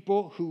few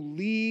people who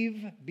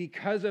leave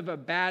because of a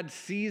bad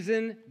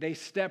season, they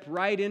step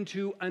right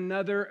into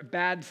another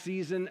bad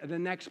season the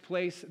next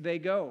place they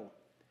go.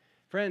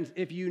 Friends,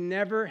 if you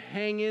never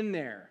hang in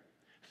there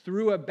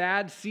through a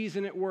bad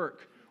season at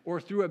work or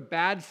through a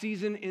bad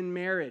season in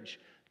marriage,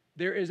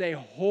 there is a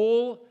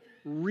whole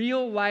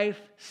real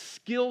life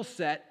skill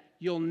set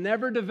you'll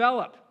never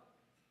develop.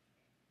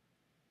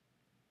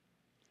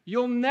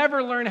 You'll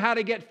never learn how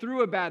to get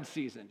through a bad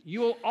season.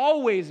 You'll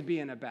always be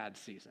in a bad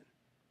season.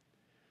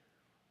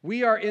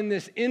 We are in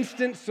this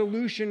instant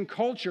solution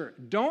culture.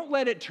 Don't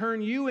let it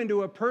turn you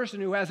into a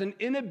person who has an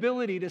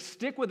inability to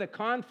stick with a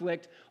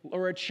conflict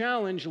or a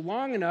challenge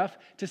long enough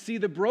to see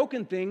the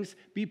broken things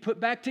be put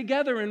back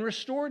together and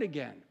restored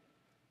again.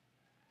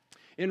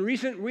 In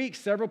recent weeks,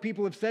 several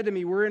people have said to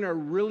me, we're in a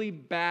really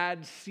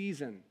bad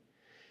season.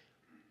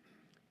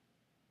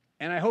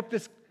 And I hope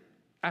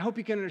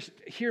you can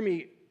hear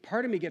me.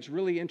 Part of me gets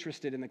really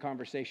interested in the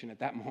conversation at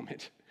that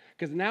moment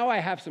because now I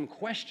have some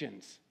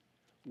questions.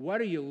 What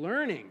are you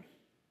learning?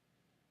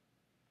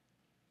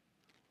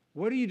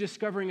 What are you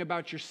discovering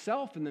about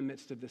yourself in the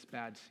midst of this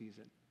bad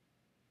season?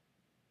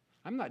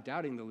 I'm not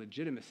doubting the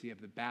legitimacy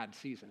of the bad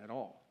season at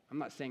all. I'm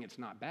not saying it's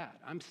not bad.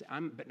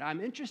 But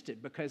I'm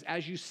interested because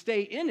as you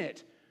stay in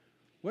it,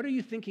 what are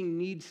you thinking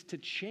needs to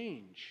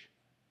change?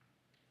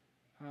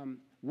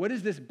 What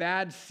is this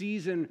bad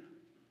season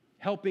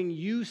helping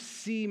you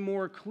see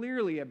more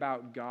clearly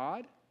about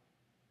God,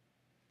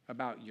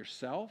 about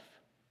yourself?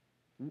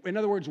 In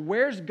other words,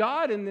 where's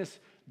God in this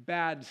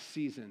bad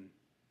season?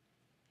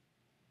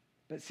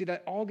 But see,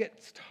 that all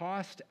gets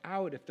tossed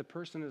out if the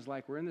person is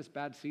like, we're in this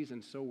bad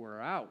season, so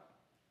we're out.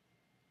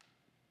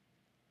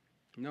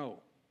 No,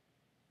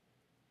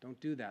 don't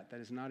do that. That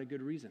is not a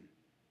good reason.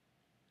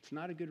 It's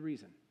not a good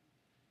reason.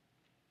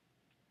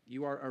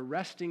 You are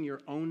arresting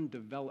your own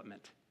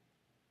development.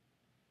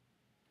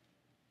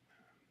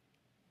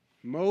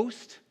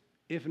 Most,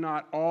 if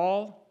not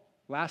all,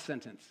 last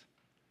sentence,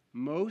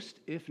 most,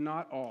 if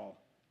not all,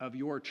 of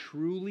your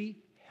truly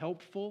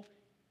helpful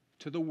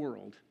to the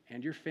world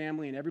and your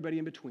family and everybody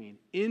in between,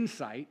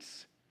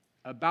 insights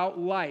about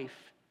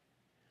life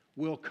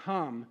will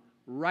come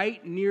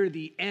right near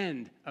the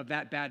end of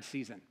that bad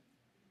season.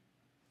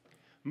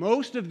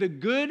 Most of the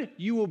good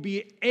you will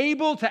be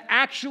able to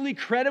actually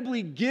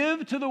credibly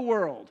give to the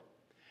world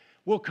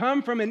will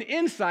come from an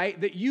insight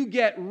that you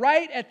get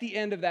right at the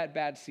end of that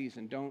bad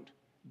season. Don't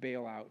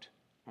bail out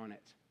on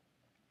it.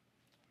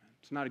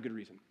 It's not a good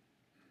reason.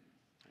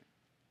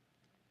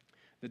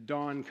 The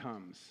dawn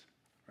comes,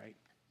 right?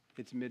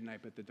 It's midnight,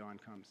 but the dawn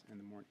comes in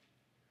the morning.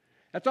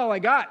 That's all I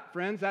got,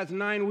 friends. That's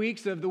 9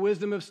 weeks of the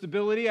wisdom of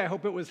stability. I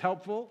hope it was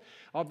helpful.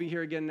 I'll be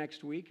here again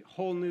next week.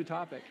 Whole new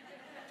topic.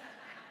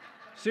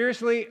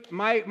 Seriously,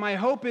 my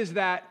hope is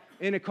that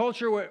in a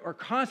culture where we're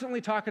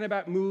constantly talking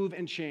about move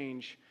and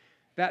change,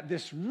 that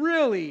this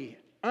really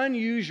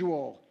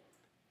unusual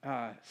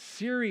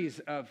series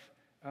of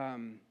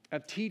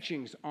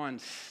teachings on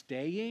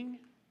staying,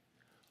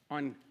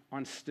 on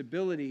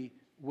stability,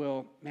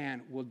 will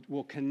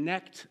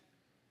connect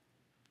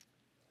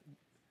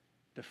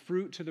the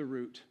fruit to the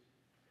root,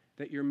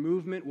 that your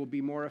movement will be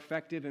more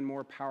effective and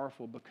more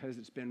powerful because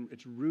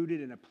it's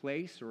rooted in a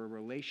place or a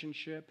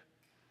relationship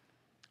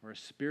or a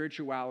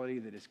spirituality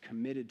that is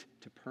committed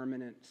to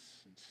permanence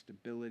and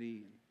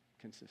stability and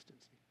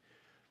consistency.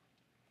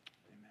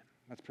 Amen.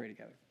 Let's pray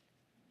together.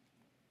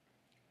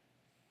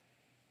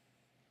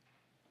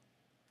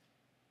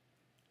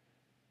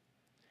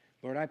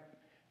 Lord,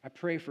 I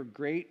pray for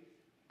great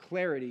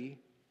clarity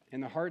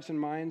in the hearts and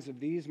minds of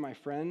these, my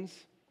friends,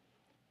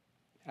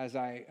 as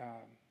I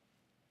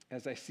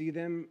see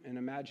them and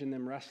imagine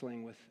them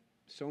wrestling with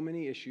so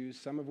many issues,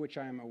 some of which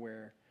I am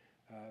aware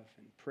of,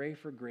 and pray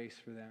for grace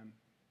for them,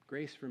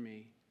 grace for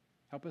me.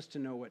 Help us to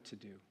know what to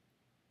do.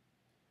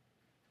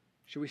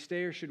 Should we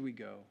stay or should we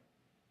go?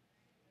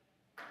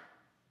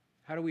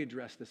 How do we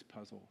address this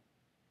puzzle?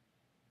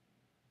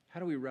 How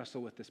do we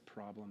wrestle with this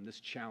problem, this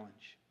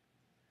challenge?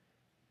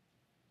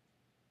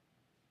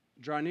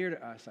 Draw near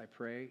to us, I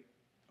pray.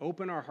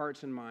 Open our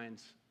hearts and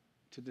minds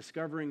to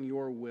discovering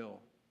your will.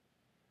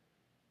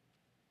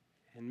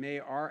 And may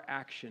our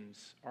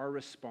actions, our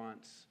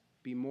response,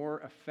 be more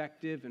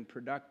effective and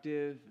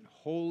productive and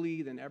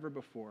holy than ever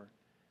before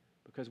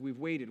because we've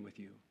waited with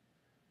you.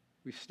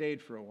 We've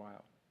stayed for a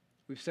while.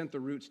 We've sent the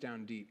roots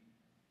down deep.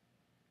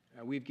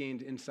 We've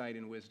gained insight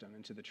and wisdom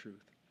into the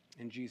truth.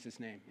 In Jesus'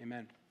 name,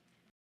 amen.